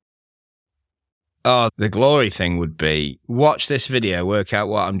AI. Oh, the glory thing would be, watch this video, work out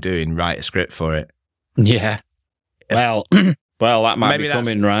what I'm doing, write a script for it. Yeah. Well, that might be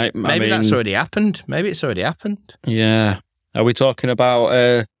coming, right? Maybe that's already happened. Maybe it's already happened. Yeah. Are we talking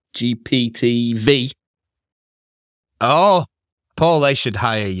about GPT-V? Oh, Paul, they should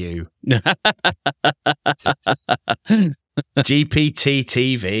hire you.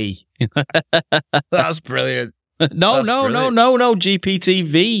 GPT-TV. That's brilliant. No,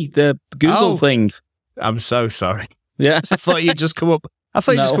 GPT-V, the Google thing. I'm so sorry. Yeah. I thought you'd just come up.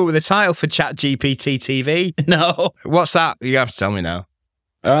 Just come up with a title for Chat GPT TV. No. What's that? You have to tell me now.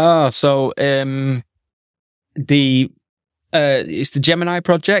 Oh, so it's the Gemini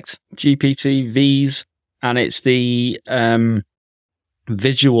project, GPT-Vs, and it's the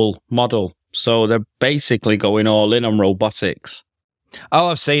visual model. So they're basically going all in on robotics. Oh,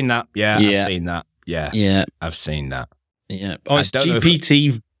 I've seen that. Yeah. I've seen that. Yeah. I've seen that. Yeah. Oh, it's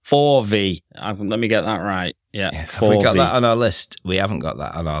GPT-4V. Let me get that right. Yeah. Have we got that on our list? We haven't got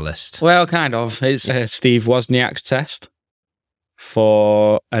that on our list. Well, kind of. It's Steve Wozniak's test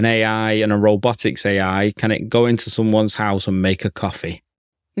for an AI and a robotics AI. Can it go into someone's house and make a coffee?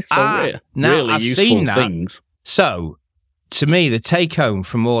 Now really I've useful seen that. Things. So, to me, the take home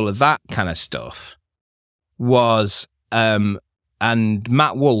from all of that kind of stuff was, and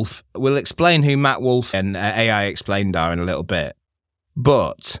Matt Wolf, we'll explain who Matt Wolf and AI Explained are in a little bit,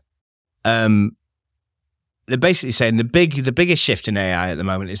 but they're basically saying the biggest shift in AI at the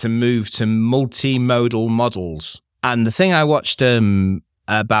moment is the move to multimodal models. And the thing I watched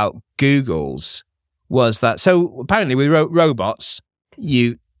about Google's was that, so apparently with robots,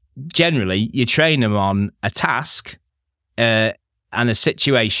 you train them on a task and a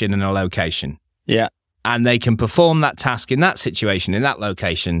situation and a location. Yeah. And they can perform that task in that situation, in that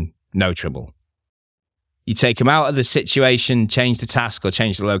location, no trouble. You take them out of the situation, change the task or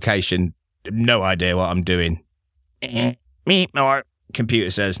change the location, no idea what I'm doing. Computer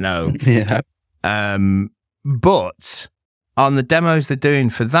says no. Yeah. But on the demos they're doing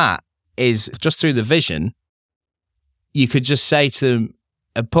for that is just through the vision, you could just say to them,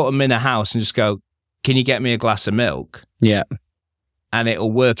 put them in a house and just go, can you get me a glass of milk? Yeah. And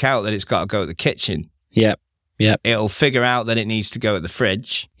it'll work out that it's got to go to the kitchen. Yep. It'll figure out that it needs to go at the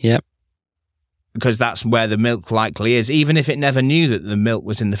fridge. Yep. Because that's where the milk likely is, even if it never knew that the milk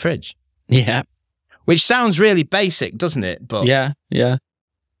was in the fridge. Yeah. Which sounds really basic, doesn't it? But yeah.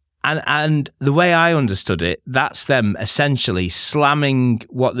 And the way I understood it, that's them essentially slamming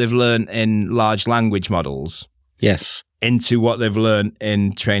what they've learned in large language models. Yes. Into what they've learned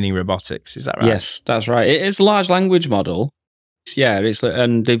in training robotics. Is that right? Yes, that's right. It is a large language model. Yeah,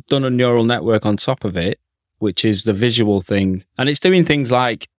 and they've done a neural network on top of it, which is the visual thing. And it's doing things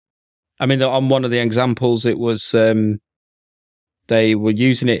like, I mean, on one of the examples, it was they were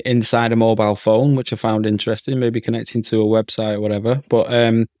using it inside a mobile phone, which I found interesting, maybe connecting to a website or whatever. But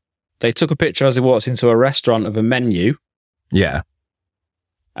they took a picture as they walked into a restaurant of a menu. Yeah.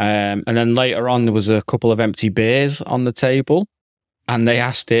 And then later on, there was a couple of empty beers on the table. And they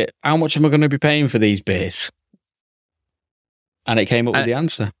asked it, how much am I going to be paying for these beers? And it came up with the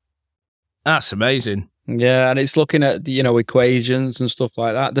answer. That's amazing. Yeah, and it's looking at, equations and stuff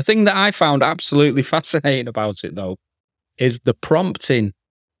like that. The thing that I found absolutely fascinating about it, though, is the prompting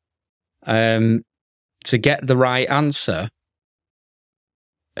to get the right answer.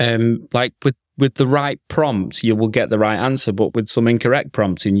 Like with the right prompt, you will get the right answer, but with some incorrect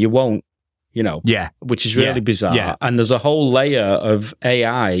prompting, you won't, Yeah. Which is really bizarre. Yeah. And there's a whole layer of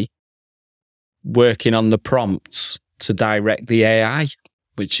AI working on the prompts to direct the AI,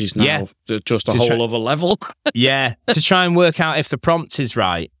 which is now just a whole other level. Yeah, to try and work out if the prompt is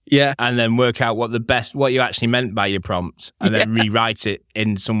right. Yeah. And then work out what you actually meant by your prompt, and then rewrite it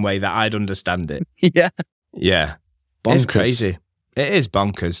in some way that I'd understand it. Yeah. Yeah. Bonkers. It's crazy. It is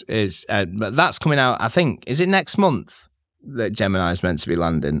bonkers. But that's coming out, I think, is it next month that Gemini's meant to be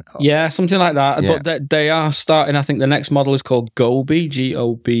landing? Yeah, something like that. Yeah. But they are starting, I think the next model is called Gobi,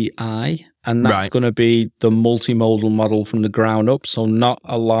 Gobi, and that's going to be the multimodal model from the ground up, so not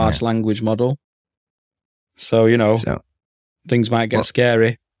a large language model. So, things might get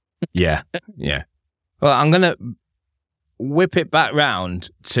scary. Yeah, yeah. Well, I'm going to whip it back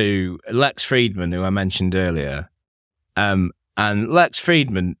round to Lex Friedman, who I mentioned earlier. And Lex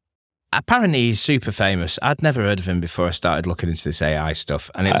Friedman, apparently he's super famous. I'd never heard of him before I started looking into this AI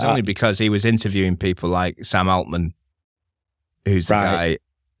stuff. And it was only because he was interviewing people like Sam Altman, who's the guy,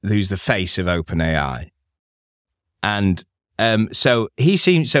 who's the face of OpenAI. And so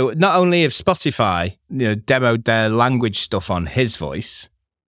not only have Spotify, demoed their language stuff on his voice,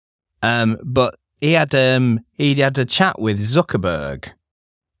 but he had a chat with Zuckerberg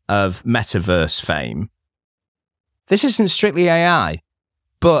of Metaverse fame. This isn't strictly AI,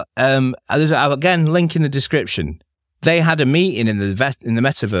 but there's again link in the description. They had a meeting in the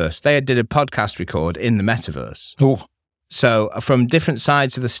Metaverse. They did a podcast record in the Metaverse. Oh. So from different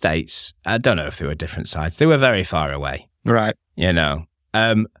sides of the states, I don't know if they were different sides. They were very far away. Right.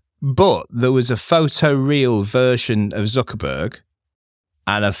 But there was a photoreal version of Zuckerberg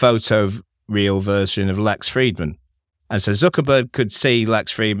and a photoreal version of Lex Friedman. And so Zuckerberg could see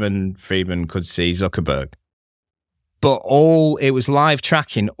Lex Friedman, Friedman could see Zuckerberg. But it was live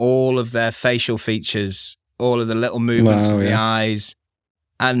tracking all of their facial features, all of the little movements of the eyes.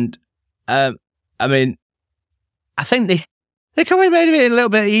 And, I think they kind of made it a little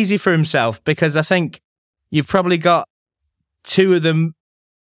bit easy for himself, because I think you've probably got two of the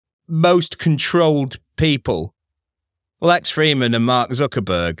most controlled people, Lex Friedman and Mark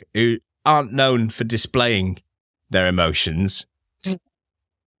Zuckerberg, who aren't known for displaying their emotions.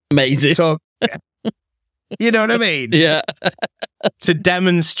 Amazing. So, you know what I mean? Yeah. To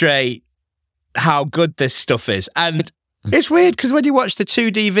demonstrate how good this stuff is. And it's weird because when you watch the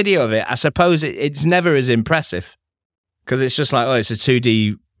 2D video of it, I suppose it's never as impressive, because it's just like, it's a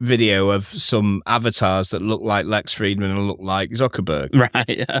 2D video of some avatars that look like Lex Friedman and look like Zuckerberg.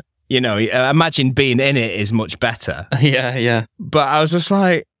 Right, yeah. Imagine being in it is much better. Yeah, yeah. But I was just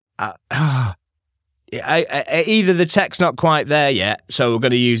like, either the tech's not quite there yet, so we're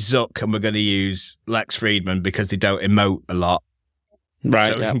going to use Zuck and we're going to use Lex Friedman because they don't emote a lot.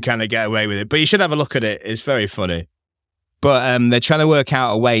 Right. So we can kind of get away with it. But you should have a look at it. It's very funny. But they're trying to work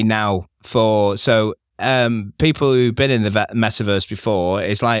out a way now for... So people who've been in the metaverse before,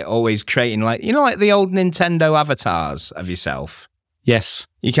 it's like always creating like the old Nintendo avatars of yourself. Yes.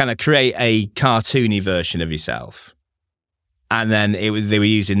 You kind of create a cartoony version of yourself. And then they were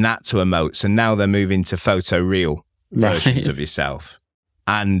using that to emote. So now they're moving to photoreal versions of yourself.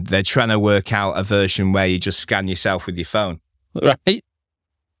 And they're trying to work out a version where you just scan yourself with your phone. Right.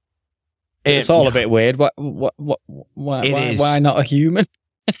 It's all a bit weird. Why not a human?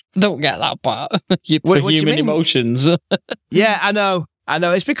 Don't get that part. For human emotions. Yeah, I know.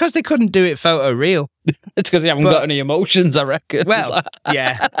 It's because they couldn't do it photoreal. It's because they haven't got any emotions, I reckon. Well,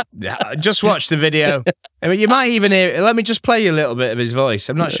 yeah. Just watch the video. I mean, you might even hear... Let me just play you a little bit of his voice.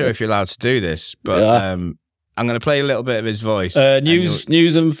 I'm not sure if you're allowed to do this, but I'm going to play a little bit of his voice.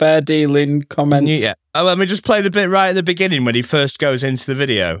 News and fair dealing comments. Yeah. Let me just play the bit right at the beginning when he first goes into the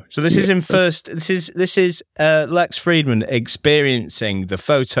video. So this is him first. This is Lex Friedman experiencing the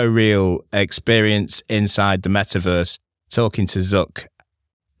photoreal experience inside the metaverse, talking to Zuck.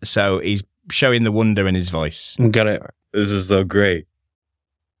 So he's showing the wonder in his voice. Got it. This is so great.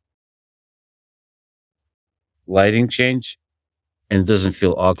 Lighting change, and it doesn't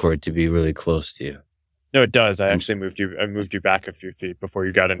feel awkward to be really close to you. No, it does. I actually moved you back a few feet before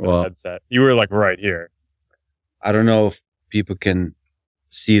you got into the headset. You were like right here. I don't know if people can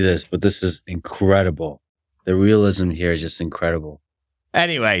see this, but this is incredible. The realism here is just incredible.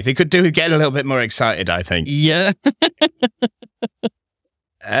 Anyway, they could do with getting a little bit more excited, I think. Yeah.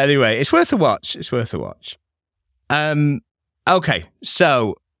 Anyway, it's worth a watch. Okay,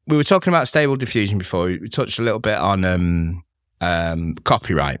 so we were talking about stable diffusion before. We touched a little bit on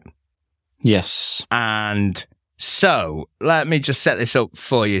copyright. Yes. And so let me just set this up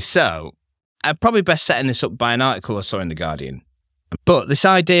for you. So I'm probably best setting this up by an article I saw in The Guardian. But this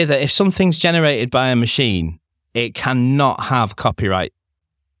idea that if something's generated by a machine, it cannot have copyright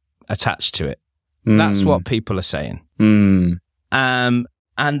attached to it. That's what people are saying. And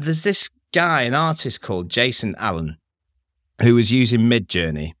there's this guy, an artist called Jason Allen, who was using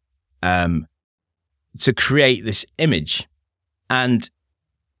Midjourney to create this image. And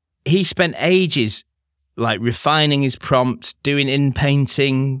he spent ages like refining his prompts, doing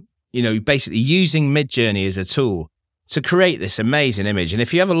in-painting, basically using Midjourney as a tool to create this amazing image. And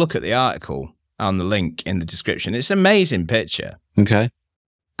if you have a look at the article on the link in the description, it's an amazing picture. Okay.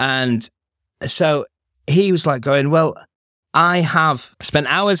 And so he was like going, well, I have spent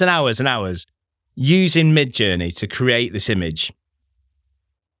hours and hours and hours using Midjourney to create this image.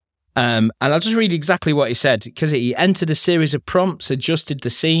 And I'll just read exactly what he said, because he entered a series of prompts, adjusted the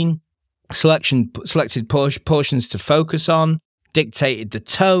scene, selected portions to focus on, dictated the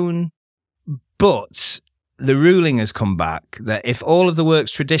tone, but the ruling has come back that if all of the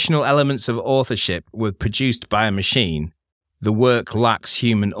work's traditional elements of authorship were produced by a machine, the work lacks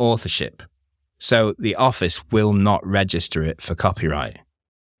human authorship. So the office will not register it for copyright.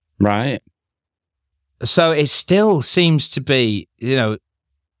 Right. So it still seems to be,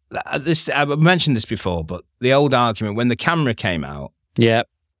 this, I've mentioned this before, but the old argument when the camera came out, yeah,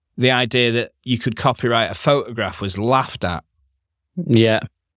 the idea that you could copyright a photograph was laughed at. Yeah.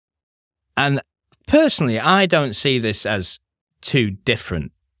 And personally, I don't see this as too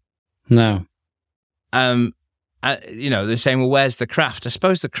different. No. They're saying, well, where's the craft? I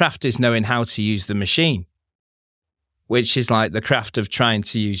suppose the craft is knowing how to use the machine, which is like the craft of trying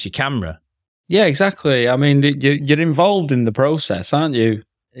to use your camera. Yeah, exactly. I mean, you're involved in the process, aren't you?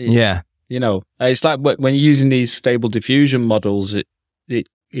 Yeah. It's like when you're using these stable diffusion models, it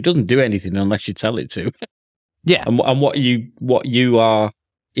doesn't do anything unless you tell it to. Yeah. And what you are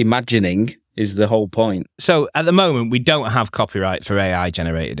imagining is the whole point. So at the moment, we don't have copyright for AI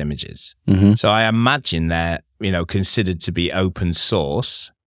generated images. Mm-hmm. So I imagine they're, considered to be open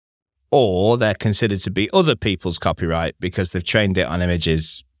source, or they're considered to be other people's copyright because they've trained it on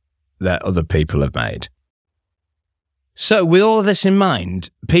images that other people have made. So with all of this in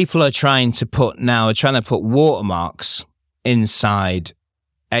mind, people are trying to put watermarks inside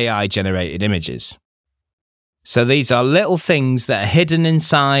AI generated images. So these are little things that are hidden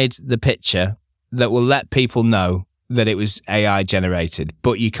inside the picture that will let people know that it was AI generated,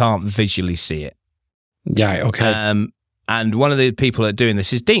 but you can't visually see it. Yeah, okay. And one of the people that are doing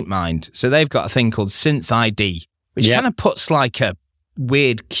this is DeepMind. So they've got a thing called Synth ID, which kind of puts like a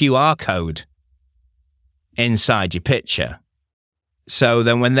weird QR code inside your picture. So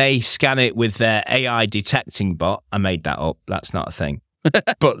then when they scan it with their AI detecting bot, I made that up, that's not a thing,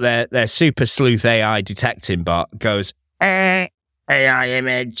 but their super sleuth AI detecting bot goes, AI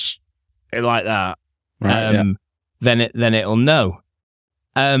image, like that. Right, Then it'll know.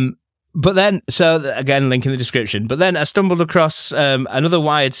 But then, so again, link in the description, but then I stumbled across another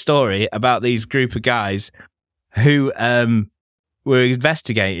Wired story about these group of guys who were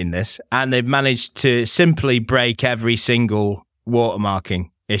investigating this, and they've managed to simply break every single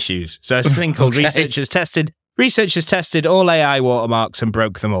watermarking issues. So it's a thing called researchers tested all AI watermarks and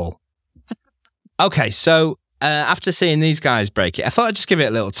broke them all. Okay, so after seeing these guys break it, I thought I'd just give it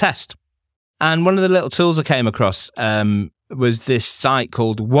a little test. And one of the little tools I came across was this site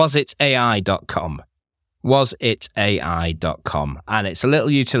called wasitai.com. wasitai.com. And it's a little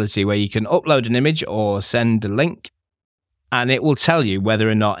utility where you can upload an image or send a link, and it will tell you whether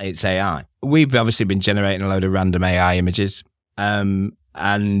or not it's AI. We've obviously been generating a load of random AI images.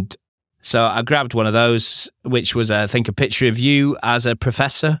 And so I grabbed one of those, which was, I think, a picture of you as a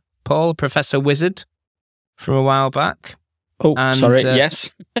professor, Paul, Professor Wizard, from a while back. Oh, and, sorry,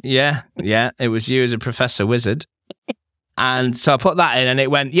 yes. Yeah, it was you as a Professor Wizard. And so I put that in, and it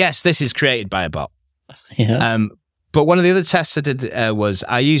went, yes, this is created by a bot. Yeah. But one of the other tests I did was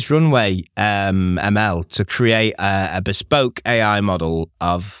I used Runway ML to create a bespoke AI model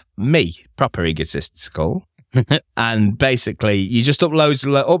of me, proper egotistical. And basically, you just upload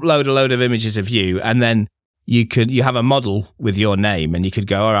a load of images of you, and then you have a model with your name, and you could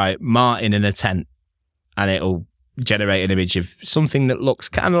go, all right, Martin in a tent, and it'll generate an image of something that looks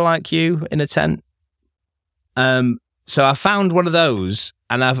kind of like you in a tent. So I found one of those,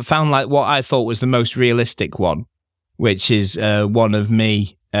 and I found like what I thought was the most realistic one, which is one of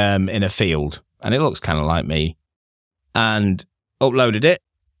me in a field, and it looks kind of like me, and uploaded it.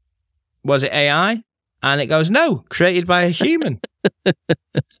 Was it AI? And it goes, no, created by a human.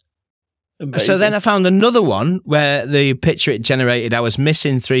 So then I found another one where the picture it generated, I was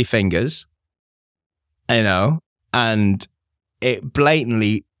missing 3 fingers, and it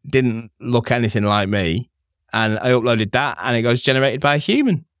blatantly didn't look anything like me. And I uploaded that, and it goes, generated by a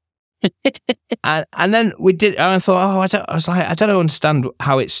human. and then we did, and I thought, I don't understand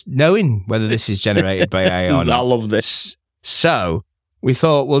how it's knowing whether this is generated by AI or not. I love this. So we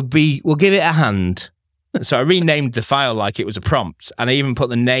thought we'll give it a hand. So I renamed the file like it was a prompt, and I even put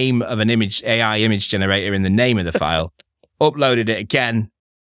the name of an AI image generator in the name of the file, uploaded it again,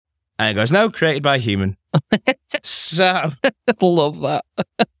 and it goes, no, created by a human. So love that.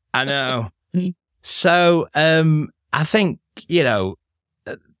 I know. So I think, the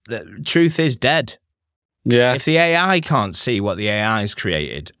truth is dead. Yeah. If the AI can't see what the AI has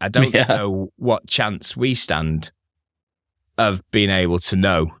created, I don't know what chance we stand of being able to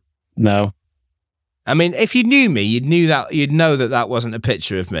know. No. I mean, if you knew me, you'd know that wasn't a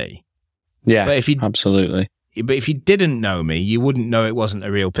picture of me. Yeah, but absolutely. But if you didn't know me, you wouldn't know it wasn't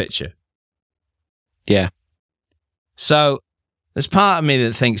a real picture. Yeah. So there's part of me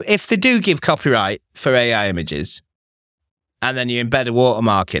that thinks if they do give copyright for AI images, and then you embed a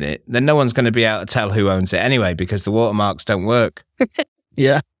watermark in it, then no one's going to be able to tell who owns it anyway, because the watermarks don't work.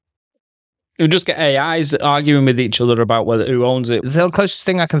 Yeah. You'll just get AIs arguing with each other about who owns it. The closest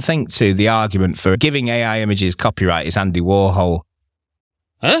thing I can think to the argument for giving AI images copyright is Andy Warhol.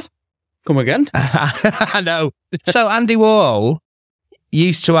 Huh? Come again? I know. So Andy Warhol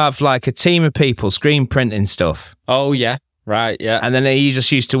used to have like a team of people screen printing stuff. Oh, yeah. Right, yeah. And then he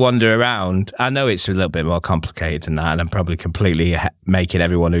just used to wander around. I know it's a little bit more complicated than that, and I'm probably completely making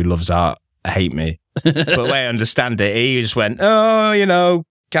everyone who loves art hate me. But the way I understand it, he just went,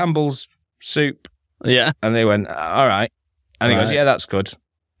 Campbell's soup. Yeah. And they went, all right. And he goes, yeah, that's good.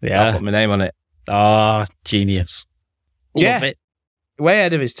 Yeah. I'll put my name on it. Ah, genius. Love it. Way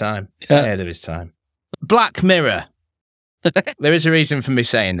ahead of his time. Yeah. Way ahead of his time. Black Mirror. There is a reason for me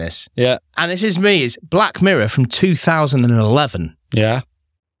saying this. Yeah. And this is me. It's Black Mirror from 2011. Yeah.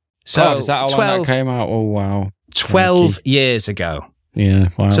 So is that how long that came out? Oh, wow. 12 years ago. Yeah,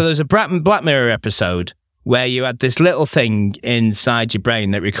 wow. So there's a Black Mirror episode where you had this little thing inside your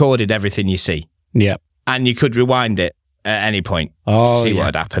brain that recorded everything you see. Yeah. And you could rewind it at any point to see what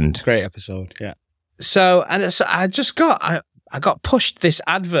had happened. Great episode, yeah. So, I got pushed this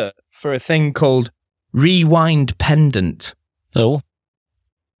advert for a thing called Rewind Pendant. Oh.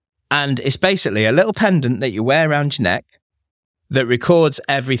 And it's basically a little pendant that you wear around your neck that records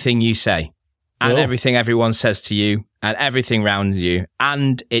everything you say and everything everyone says to you and everything around you.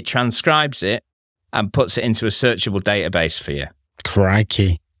 And it transcribes it and puts it into a searchable database for you.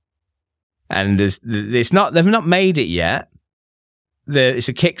 Crikey. And they've not made it yet. It's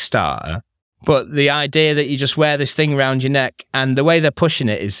a Kickstarter. But the idea that you just wear this thing around your neck, and the way they're pushing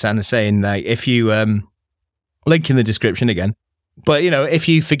it is kind of saying, like, if you, link in the description again, but, if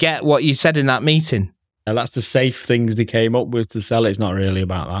you forget what you said in that meeting. And that's the safe things they came up with to sell it. It's not really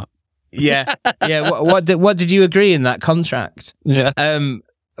about that. Yeah. Yeah. What did you agree in that contract? Yeah.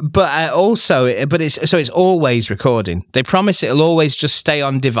 But it's always recording. They promise it'll always just stay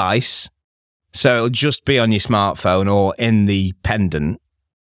on device. So it'll just be on your smartphone or in the pendant.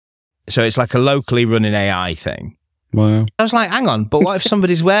 So it's like a locally running AI thing. Wow. I was like, hang on, but what if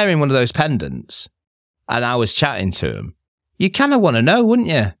somebody's wearing one of those pendants and I was chatting to them? You kind of want to know, wouldn't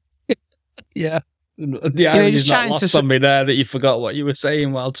you? Yeah. The irony's not lost on me there that you forgot what you were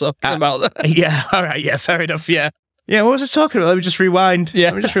saying while talking about that. Yeah, all right, yeah, fair enough, yeah. Yeah, what was I talking about? Let me just rewind. Yeah.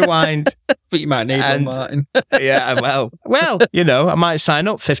 Let me just rewind. But you might need one, Martin. Yeah, well, I might sign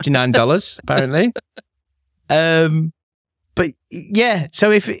up, $59, apparently. But yeah,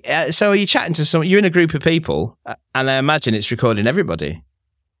 so you're chatting to someone, you're in a group of people, and I imagine it's recording everybody.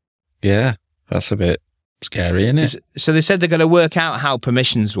 Yeah, that's a bit scary, isn't it? So they said they're going to work out how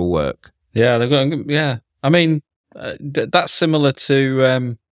permissions will work. Yeah, they're going. Yeah, I mean, that's similar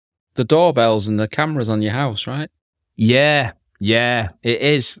to the doorbells and the cameras on your house, right? Yeah, it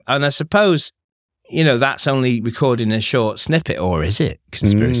is, and I suppose that's only recording a short snippet, or is it,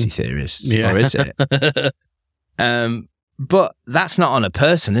 conspiracy theorists? Yeah. Or is it? But that's not on a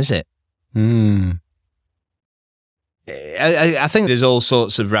person, is it? I think there's all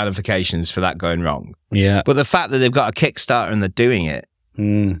sorts of ramifications for that going wrong. Yeah. But the fact that they've got a Kickstarter and they're doing it,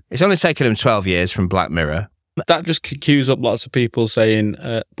 it's only taken them 12 years from Black Mirror. That just cues up lots of people saying,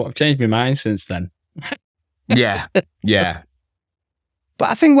 but I've changed my mind since then. Yeah. But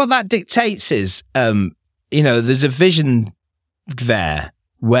I think what that dictates is, there's a vision there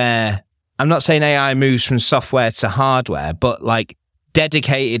where I'm not saying AI moves from software to hardware, but like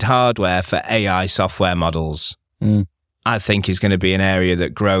dedicated hardware for AI software models, I think is going to be an area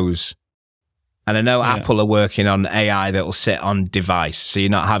that grows. And I know Apple are working on AI that will sit on device, so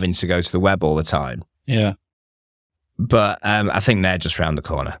you're not having to go to the web all the time. Yeah. But I think they're just around the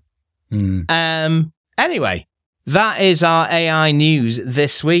corner. Anyway, that is our AI news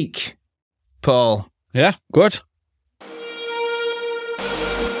this week, Paul. Yeah, good.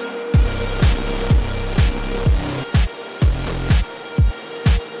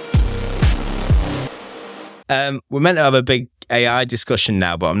 We're meant to have a big AI discussion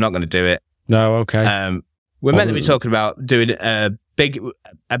now, but I'm not going to do it. No, okay. We're meant to be talking about doing a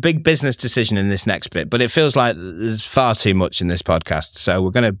big business decision in this next bit, but it feels like there's far too much in this podcast, so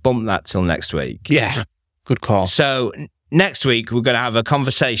we're going to bump that till next week. Yeah, good call. So next week, we're going to have a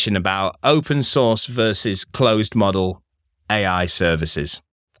conversation about open source versus closed model AI services,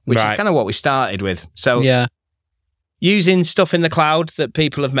 which is kind of what we started with. So using stuff in the cloud that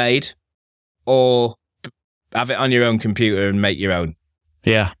people have made, or have it on your own computer and make your own.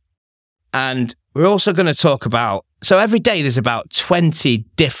 Yeah. And we're also going to talk about, so every day there's about 20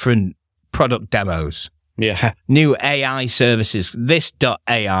 different product demos. Yeah. New AI services,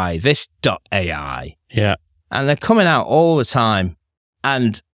 this.ai, this.ai. Yeah. And they're coming out all the time.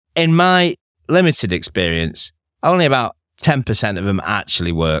 And in my limited experience, only about 10% of them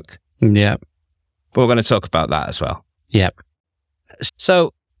actually work. Yeah. But we're going to talk about that as well. Yep.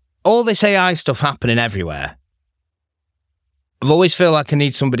 So all this AI stuff happening everywhere, I've always feel like I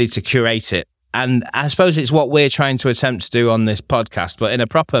need somebody to curate it. And I suppose it's what we're trying to attempt to do on this podcast, but in a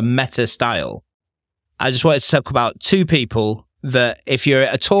proper meta style. I just wanted to talk about two people that if you're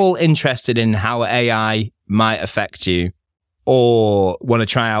at all interested in how AI might affect you or want to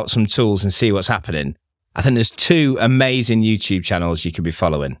try out some tools and see what's happening, I think there's two amazing YouTube channels you could be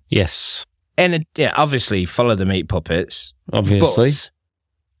following. Yes. And obviously follow the Meat Puppets. Obviously. But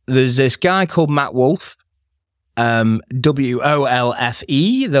there's this guy called Matt Wolfe, WOLFE.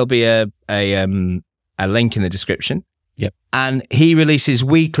 There'll be a link in the description. Yep. And he releases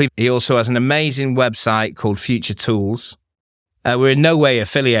weekly. He also has an amazing website called Future Tools. We're in no way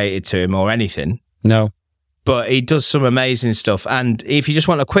affiliated to him or anything. No. But he does some amazing stuff. And if you just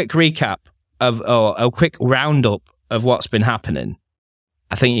want a quick recap or a quick roundup of what's been happening,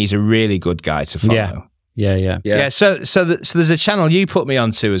 I think he's a really good guy to follow. Yeah. So there's a channel you put me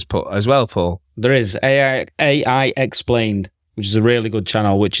onto as well, Paul. There is AI Explained, which is a really good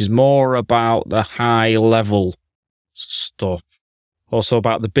channel, which is more about the high level stuff. Also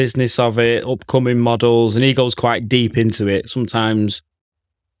about the business of it, upcoming models, and he goes quite deep into it. Sometimes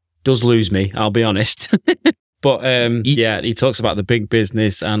does lose me, I'll be honest. But he talks about the big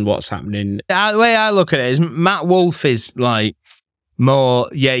business and what's happening. The way I look at it is Matt Wolfe is like more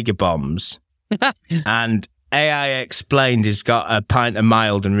Jaeger bombs. And AI Explained has got a pint of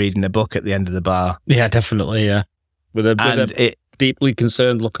mild and reading a book at the end of the bar. Yeah, definitely, yeah. With a deeply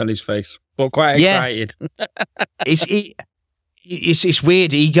concerned look on his face. But quite excited. It's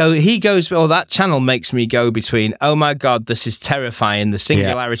weird. He goes, that channel makes me go between, oh my God, this is terrifying. The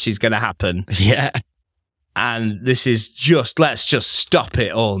singularity is going to happen. Yeah. And this is let's just stop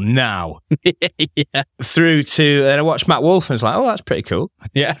it all now. Yeah. Through to, and I watched Matt Wolfe and was like, oh, that's pretty cool.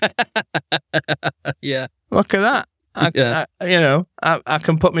 Yeah. Yeah. Look at that. I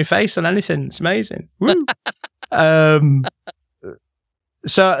can put my face on anything. It's amazing. Woo.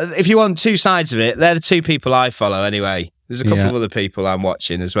 So if you want two sides of it, they're the two people I follow anyway. There's a couple of other people I'm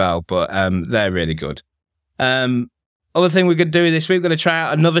watching as well, but they're really good. Other thing we're going to do this week, we're going to try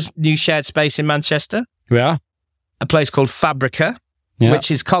out another new shared space in Manchester. Yeah. A place called Fabrica,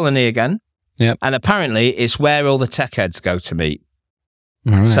 which is Colony again. Yeah. And apparently it's where all the tech heads go to meet.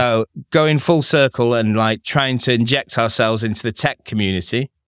 Right. So going full circle and like trying to inject ourselves into the tech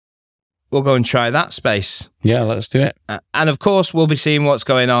community, we'll go and try that space. Yeah, let's do it. And of course, we'll be seeing what's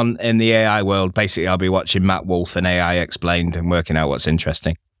going on in the AI world. Basically, I'll be watching Matt Wolfe and AI Explained and working out what's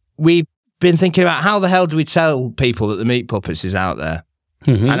interesting. We've been thinking about how the hell do we tell people that the Meat Puppets is out there?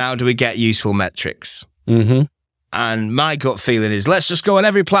 Mm-hmm. And how do we get useful metrics? Mm-hmm. And my gut feeling is, let's just go on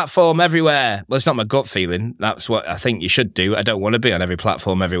every platform everywhere. Well, it's not my gut feeling. That's what I think you should do. I don't want to be on every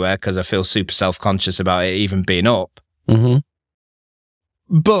platform everywhere because I feel super self-conscious about it even being up. Mm-hmm.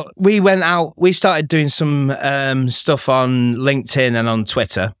 But we went out, we started doing some stuff on LinkedIn and on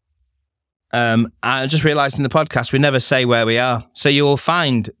Twitter. I just realized in the podcast, we never say where we are. So you'll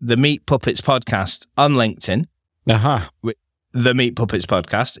find the Meat Puppets podcast on LinkedIn. The Meat Puppets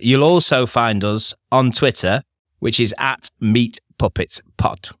podcast. You'll also find us on Twitter, which is at Meat Puppets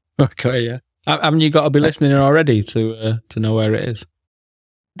Pod. Okay, yeah. Haven't you got to be listening already to know where it is?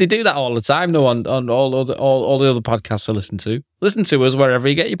 They do that all the time, though, on all the other podcasts I listen to. Listen to us wherever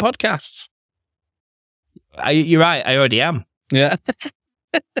you get your podcasts. You're right. I already am. Yeah.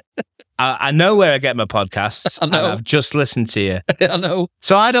 I know where I get my podcasts. I know. And I've just listened to you. I know.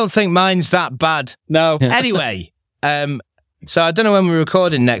 So I don't think mine's that bad. No. Anyway, so I don't know when we're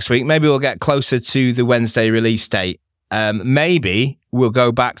recording next week. Maybe we'll get closer to the Wednesday release date. Maybe we'll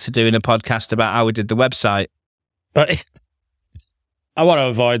go back to doing a podcast about how we did the website. But I want to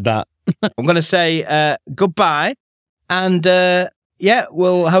avoid that. I'm going to say goodbye. And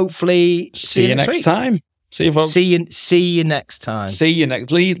we'll hopefully see you next week. time. See you, folks. See you next time. See you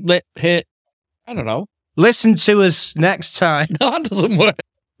next. Hit. I don't know. Listen to us next time. No, that doesn't work.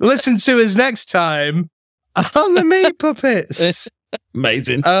 Listen to us next time on the Meat Puppets.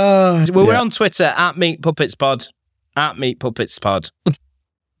 Amazing. We're on Twitter at Meat Puppets Pod. At Meat Puppets Pod.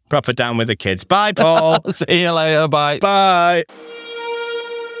 Proper down with the kids. Bye, Paul. See you later. Bye. Bye.